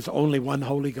that there is only one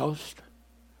Holy Ghost?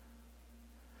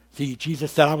 See,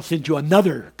 Jesus said, I will send you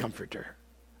another comforter.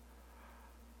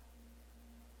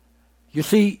 You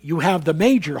see, you have the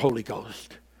major Holy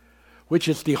Ghost, which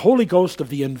is the Holy Ghost of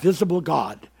the invisible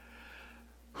God,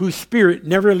 whose spirit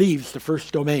never leaves the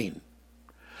first domain.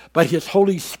 But his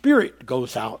Holy Spirit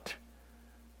goes out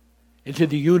into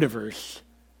the universe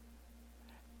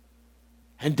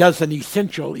and does an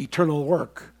essential eternal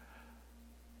work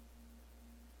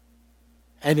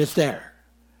and is there.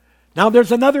 Now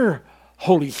there's another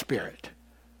Holy Spirit.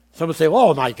 Someone say,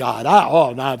 oh my God,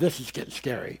 now this is getting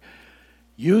scary.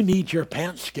 You need your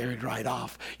pants scared right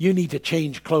off. You need to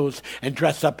change clothes and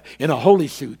dress up in a holy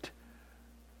suit.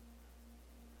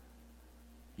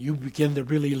 You begin to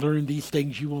really learn these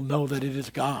things, you will know that it is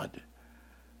God.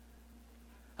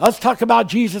 Let's talk about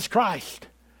Jesus Christ.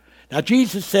 Now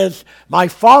Jesus says, my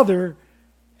Father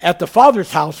at the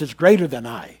Father's house is greater than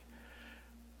I.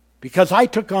 Because I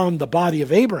took on the body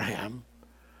of Abraham,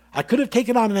 I could have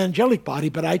taken on an angelic body,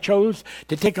 but I chose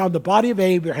to take on the body of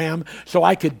Abraham so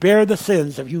I could bear the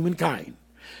sins of humankind.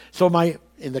 So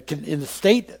in the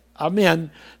state I'm in,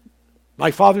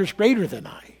 my Father is greater than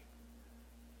I.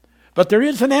 But there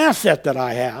is an asset that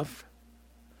I have,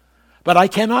 but I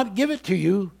cannot give it to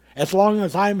you as long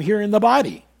as I'm here in the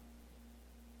body.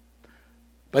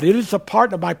 But it is a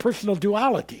part of my personal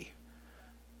duality,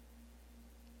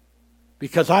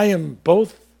 because I am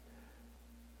both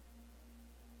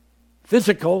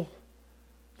physical,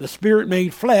 the Spirit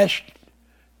made flesh,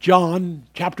 John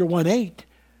chapter 1:8,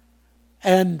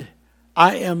 and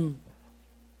I am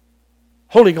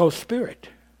Holy Ghost Spirit.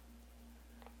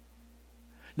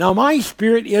 Now my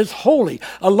spirit is holy.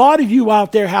 A lot of you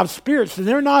out there have spirits and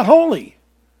they're not holy.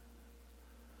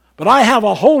 But I have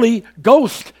a Holy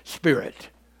Ghost Spirit.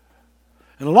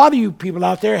 And a lot of you people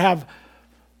out there have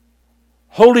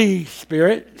Holy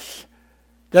Spirits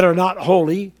that are not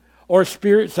holy, or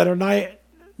spirits that are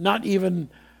not even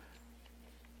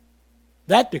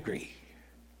that degree.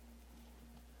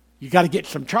 You got to get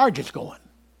some charges going.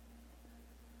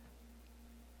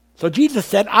 So Jesus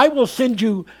said, I will send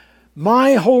you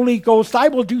my Holy Ghost, I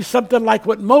will do something like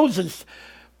what Moses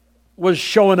was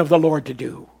shown of the Lord to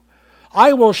do.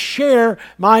 I will share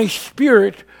my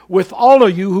Spirit with all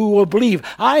of you who will believe.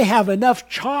 I have enough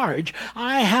charge.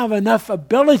 I have enough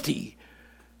ability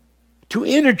to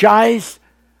energize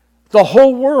the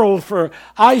whole world. For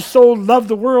I so love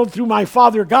the world through my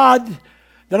Father God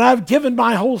that I've given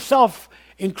my whole self,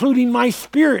 including my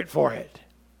spirit, for it.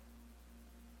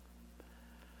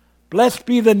 Blessed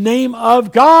be the name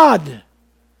of God.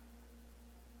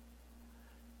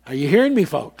 Are you hearing me,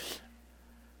 folks?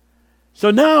 So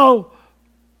now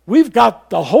we've got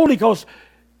the Holy Ghost.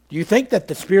 Do you think that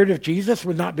the Spirit of Jesus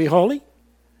would not be holy?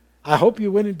 I hope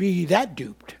you wouldn't be that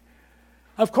duped.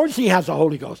 Of course he has a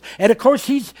Holy Ghost. And of course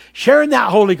he's sharing that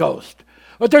Holy Ghost.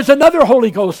 But there's another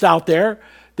Holy Ghost out there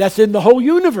that's in the whole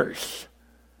universe.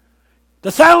 The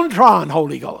Soundtron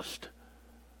Holy Ghost.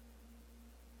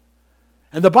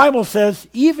 And the Bible says,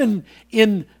 even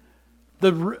in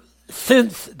the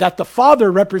sense that the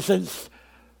Father represents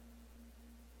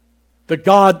the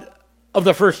God of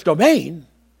the first domain,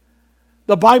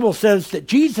 the Bible says that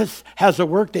Jesus has a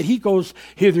work that he goes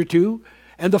hitherto,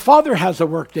 and the Father has a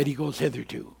work that he goes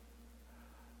hitherto.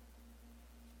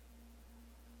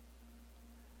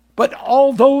 But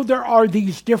although there are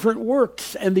these different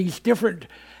works and these different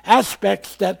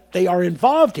aspects that they are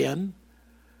involved in,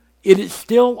 it is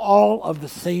still all of the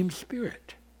same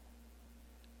Spirit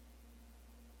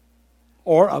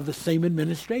or of the same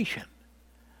administration.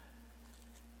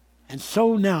 And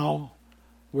so now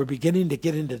we're beginning to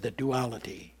get into the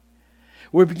duality.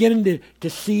 We're beginning to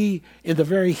see in the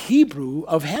very Hebrew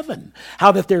of heaven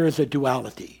how that there is a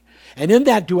duality. And in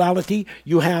that duality,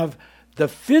 you have the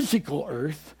physical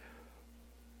earth,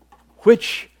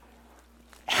 which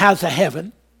has a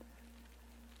heaven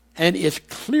and is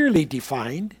clearly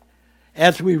defined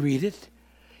as we read it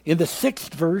in the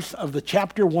 6th verse of the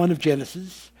chapter 1 of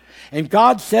Genesis. And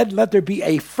God said, let there be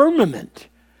a firmament.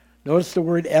 Notice the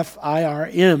word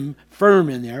F-I-R-M, firm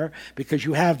in there, because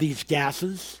you have these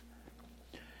gases.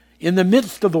 In the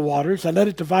midst of the waters, and let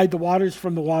it divide the waters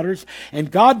from the waters.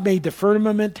 And God made the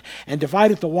firmament and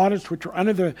divided the waters which were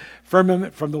under the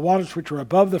firmament from the waters which were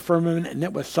above the firmament, and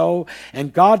it was so.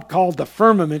 And God called the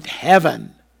firmament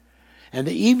heaven. And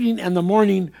the evening and the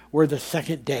morning were the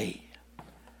second day.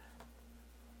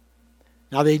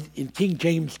 Now, they in King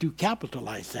James do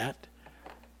capitalize that,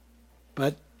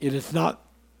 but it is not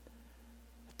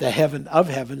the heaven of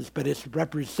heavens, but it's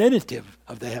representative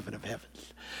of the heaven of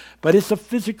heavens. But it's a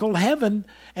physical heaven,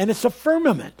 and it's a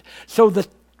firmament. So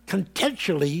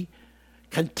contextually,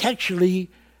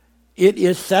 it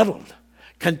is settled.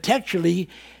 Contextually,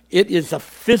 it is a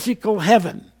physical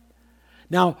heaven.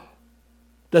 Now,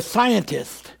 the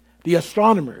scientists, the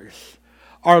astronomers,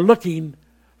 are looking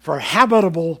for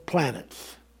habitable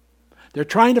planets. They're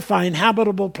trying to find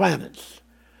habitable planets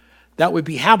that would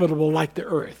be habitable like the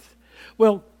earth.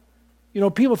 Well,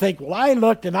 people think, well, I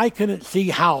looked and I couldn't see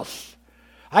house.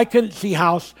 I couldn't see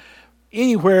house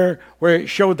anywhere where it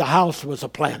showed the house was a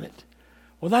planet.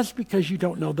 Well, that's because you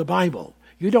don't know the Bible.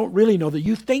 You don't really know that.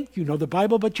 You think you know the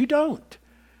Bible, but you don't.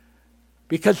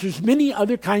 Because there's many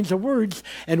other kinds of words,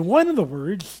 and one of the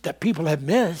words that people have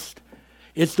missed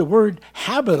is the word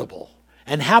habitable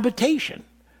and habitation.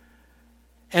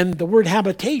 And the word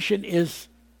habitation is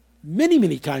many,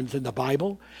 many times in the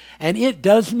Bible, and it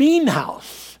does mean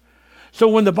house. So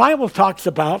when the Bible talks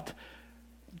about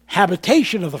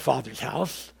habitation of the Father's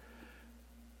house,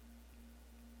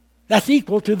 that's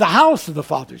equal to the house of the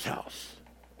Father's house.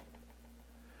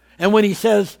 And when he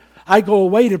says, I go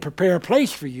away to prepare a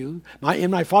place for you,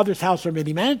 in my Father's house are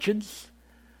many mansions,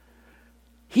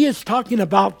 he is talking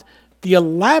about the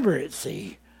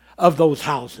elaboracy of those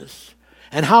houses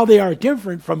and how they are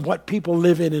different from what people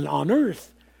live in and on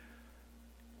earth,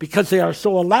 because they are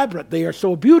so elaborate, they are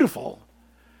so beautiful.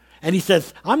 And he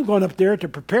says, I'm going up there to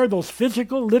prepare those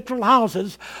physical, literal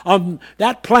houses on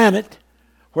that planet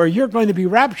where you're going to be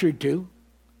raptured to.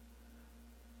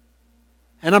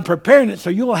 And I'm preparing it so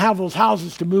you'll have those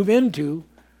houses to move into.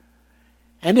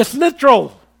 And it's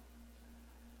literal.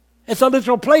 It's a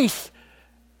literal place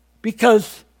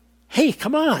because, hey,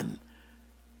 come on.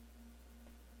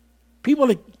 People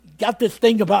have got this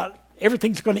thing about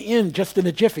everything's going to end just in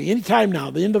a jiffy. Anytime now,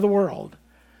 the end of the world.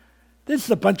 This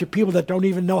is a bunch of people that don't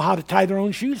even know how to tie their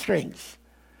own shoestrings,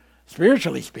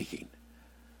 spiritually speaking.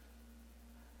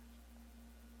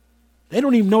 They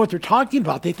don't even know what they're talking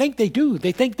about. They think they do.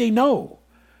 They think they know.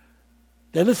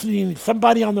 They're listening to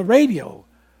somebody on the radio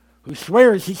who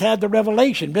swears he's had the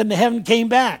revelation, been to heaven, came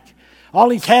back.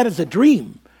 All he's had is a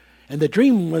dream. And the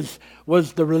dream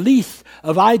was the release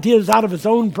of ideas out of his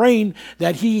own brain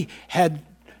that he had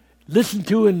listened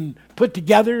to and put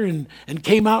together and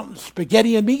came out in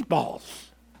spaghetti and meatballs.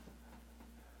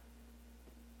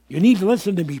 You need to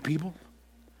listen to me, people.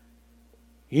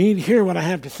 You need to hear what I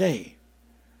have to say.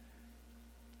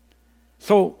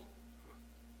 So,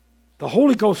 the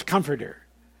Holy Ghost Comforter,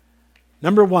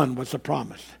 number one, was a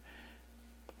promise.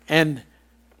 And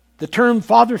the term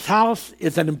Father's house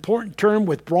is an important term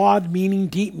with broad meaning,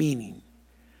 deep meaning.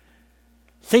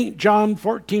 St. John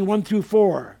 14, 1 through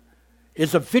 4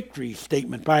 is a victory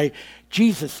statement by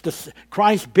Jesus,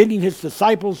 Christ bidding his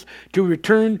disciples to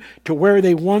return to where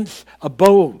they once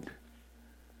abode,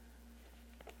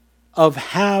 of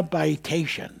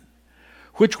habitation,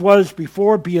 which was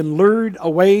before being lured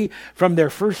away from their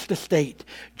first estate.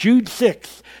 Jude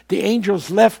 6, the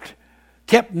angels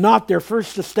kept not their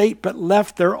first estate, but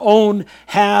left their own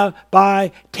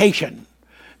habitation.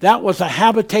 That was a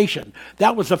habitation.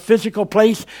 That was a physical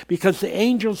place because the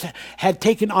angels had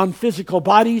taken on physical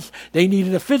bodies. They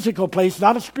needed a physical place,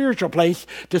 not a spiritual place,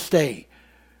 to stay.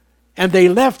 And they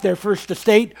left their first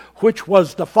estate, which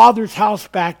was the Father's house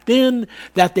back then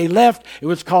that they left. It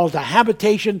was called a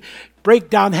habitation. Break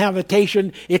down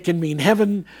habitation. It can mean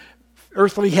heaven,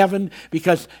 earthly heaven,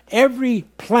 because every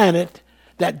planet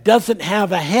that doesn't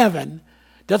have a heaven,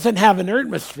 doesn't have an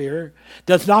atmosphere,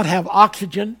 does not have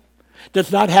oxygen,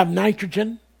 does not have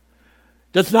nitrogen,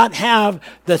 does not have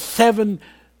the 7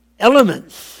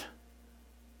 elements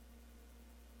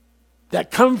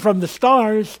that come from the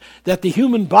stars that the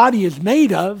human body is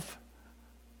made of,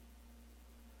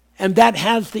 and that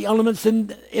has the elements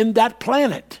in that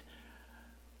planet.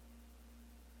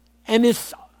 And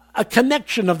it's a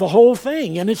connection of the whole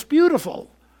thing, and it's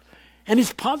beautiful, and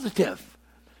it's positive.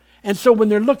 And so when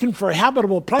they're looking for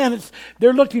habitable planets,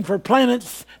 they're looking for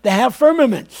planets that have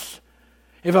firmaments.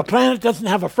 If a planet doesn't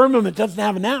have a firmament, doesn't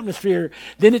have an atmosphere,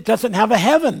 then it doesn't have a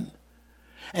heaven.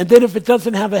 And then if it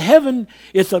doesn't have a heaven,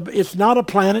 it's not a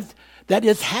planet that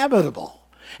is habitable.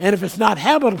 And if it's not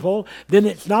habitable, then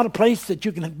it's not a place that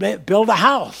you can build a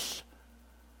house.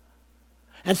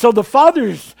 And so the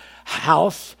Father's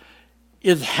house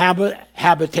is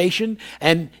habitation,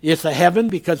 and it's a heaven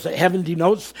because the heaven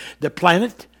denotes the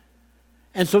planet.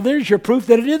 And so there's your proof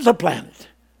that it is a planet.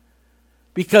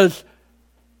 Because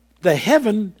the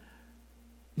heaven,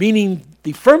 meaning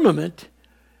the firmament,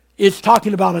 is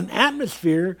talking about an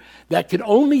atmosphere that could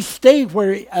only stay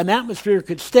where an atmosphere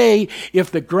could stay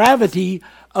if the gravity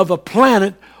of a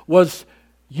planet was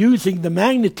using the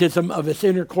magnetism of its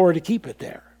inner core to keep it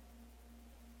there.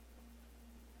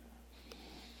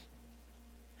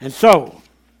 And so,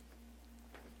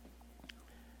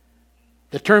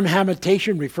 the term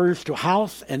habitation refers to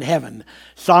house and heaven.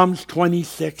 Psalms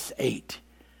 26:8.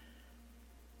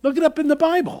 Look it up in the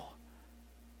Bible.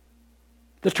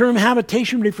 The term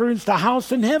habitation refers to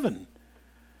house and heaven.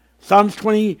 Psalms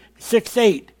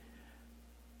 26:8.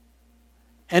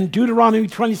 And Deuteronomy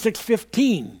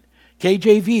 26:15.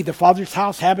 KJV, the Father's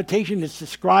house habitation is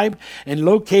described and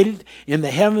located in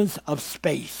the heavens of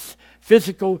space.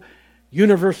 Physical,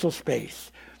 universal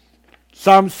space.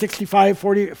 Psalm 65,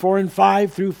 4 and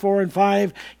 5 through 4 and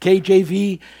 5,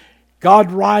 KJV,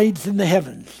 God rides in the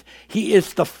heavens. He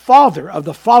is the Father of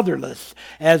the fatherless,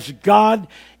 as God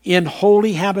in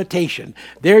holy habitation.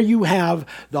 There you have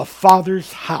the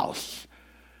Father's house.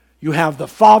 You have the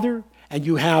Father, and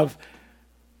you have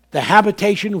the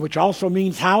habitation, which also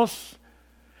means house,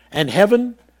 and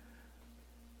heaven.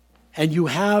 And you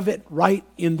have it right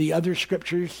in the other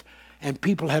scriptures. And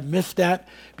people have missed that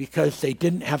because they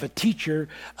didn't have a teacher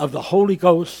of the Holy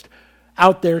Ghost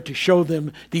out there to show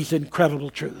them these incredible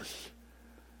truths.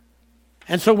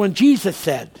 And so when Jesus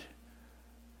said,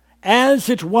 as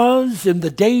it was in the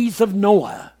days of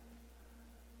Noah,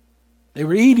 they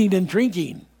were eating and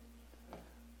drinking.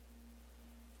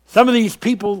 Some of these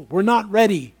people were not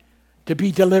ready to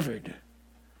be delivered.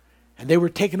 And they were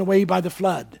taken away by the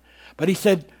flood. But he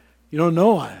said,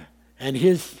 Noah and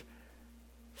his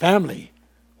family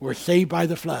were saved by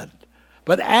the flood.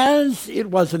 But as it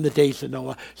was in the days of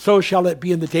Noah, so shall it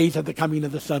be in the days of the coming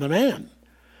of the Son of Man.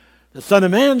 The Son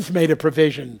of Man's made a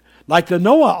provision like the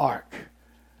Noah ark.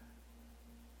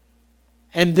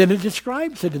 And then it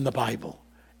describes it in the Bible.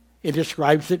 It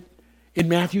describes it in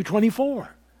Matthew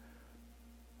 24.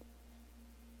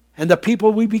 And the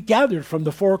people will be gathered from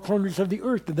the four corners of the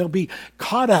earth, and they'll be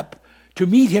caught up to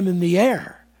meet him in the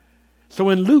air. So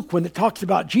in Luke, when it talks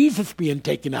about Jesus being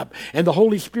taken up and the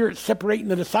Holy Spirit separating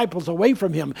the disciples away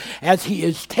from him as he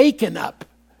is taken up,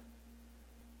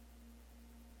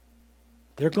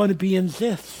 they're going to be in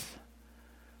Zith.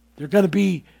 They're going to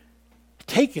be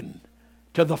taken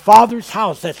to the Father's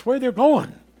house. That's where they're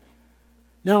going.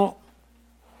 Now,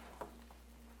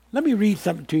 Let me read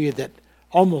something to you that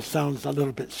almost sounds a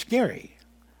little bit scary.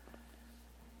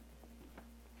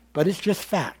 But it's just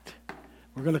fact.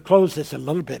 We're going to close this a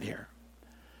little bit here.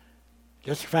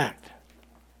 Just fact.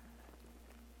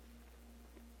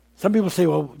 Some people say,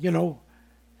 well,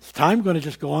 is time going to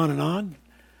just go on and on?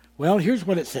 Well, here's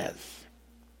what it says.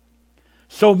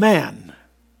 So man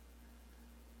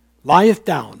lieth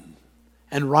down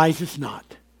and riseth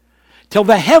not, till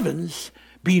the heavens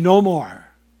be no more.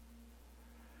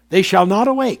 They shall not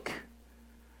awake,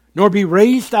 nor be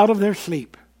raised out of their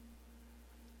sleep.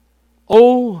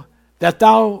 Oh, that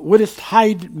thou wouldest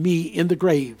hide me in the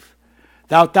grave,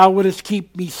 that thou wouldest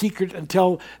keep me secret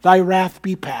until thy wrath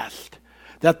be past,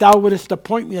 that thou wouldest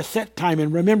appoint me a set time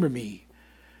and remember me.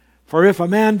 For if a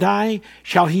man die,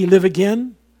 shall he live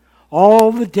again?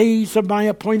 All the days of my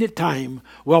appointed time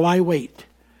will I wait,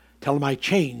 till my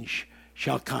change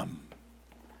shall come.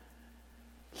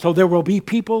 So there will be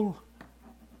people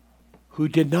who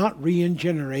did not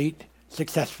regenerate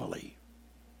successfully.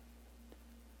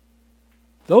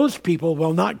 Those people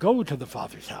will not go to the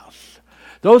Father's house.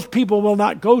 Those people will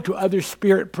not go to other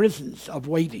spirit prisons of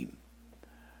waiting.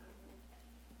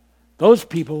 Those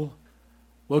people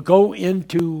will go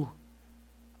into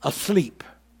a sleep,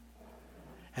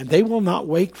 and they will not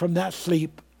wake from that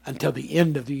sleep until the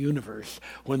end of the universe,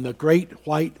 when the great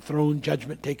white throne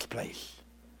judgment takes place.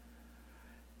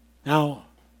 Now,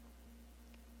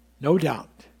 no doubt,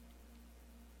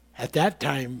 at that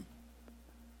time,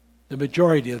 the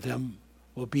majority of them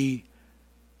will be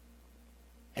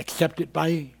accepted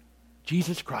by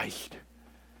Jesus Christ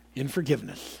in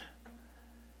forgiveness.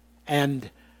 And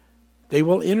they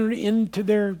will enter into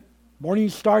their morning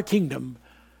star kingdom,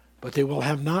 but they will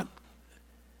have not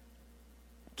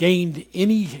gained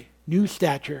any new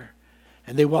stature,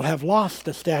 and they will have lost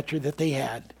the stature that they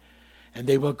had, and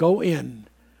they will go in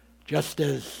just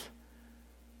as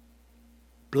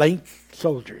blank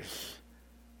soldiers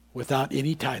without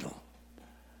any title.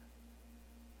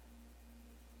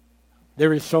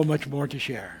 There is so much more to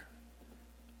share.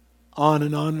 On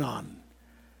and on and on.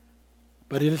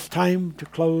 But it is time to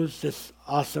close this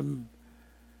awesome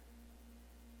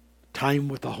time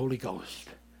with the Holy Ghost.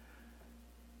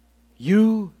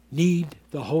 You need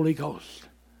the Holy Ghost.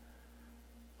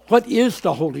 What is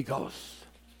the Holy Ghost?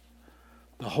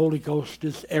 The Holy Ghost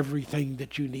is everything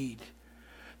that you need.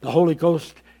 The Holy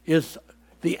Ghost is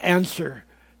the answer,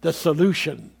 the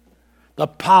solution, the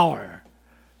power,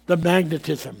 the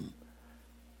magnetism,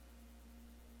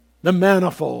 the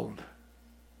manifold.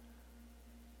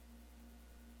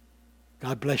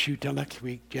 God bless you till next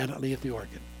week. Janet Lee at the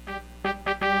organ.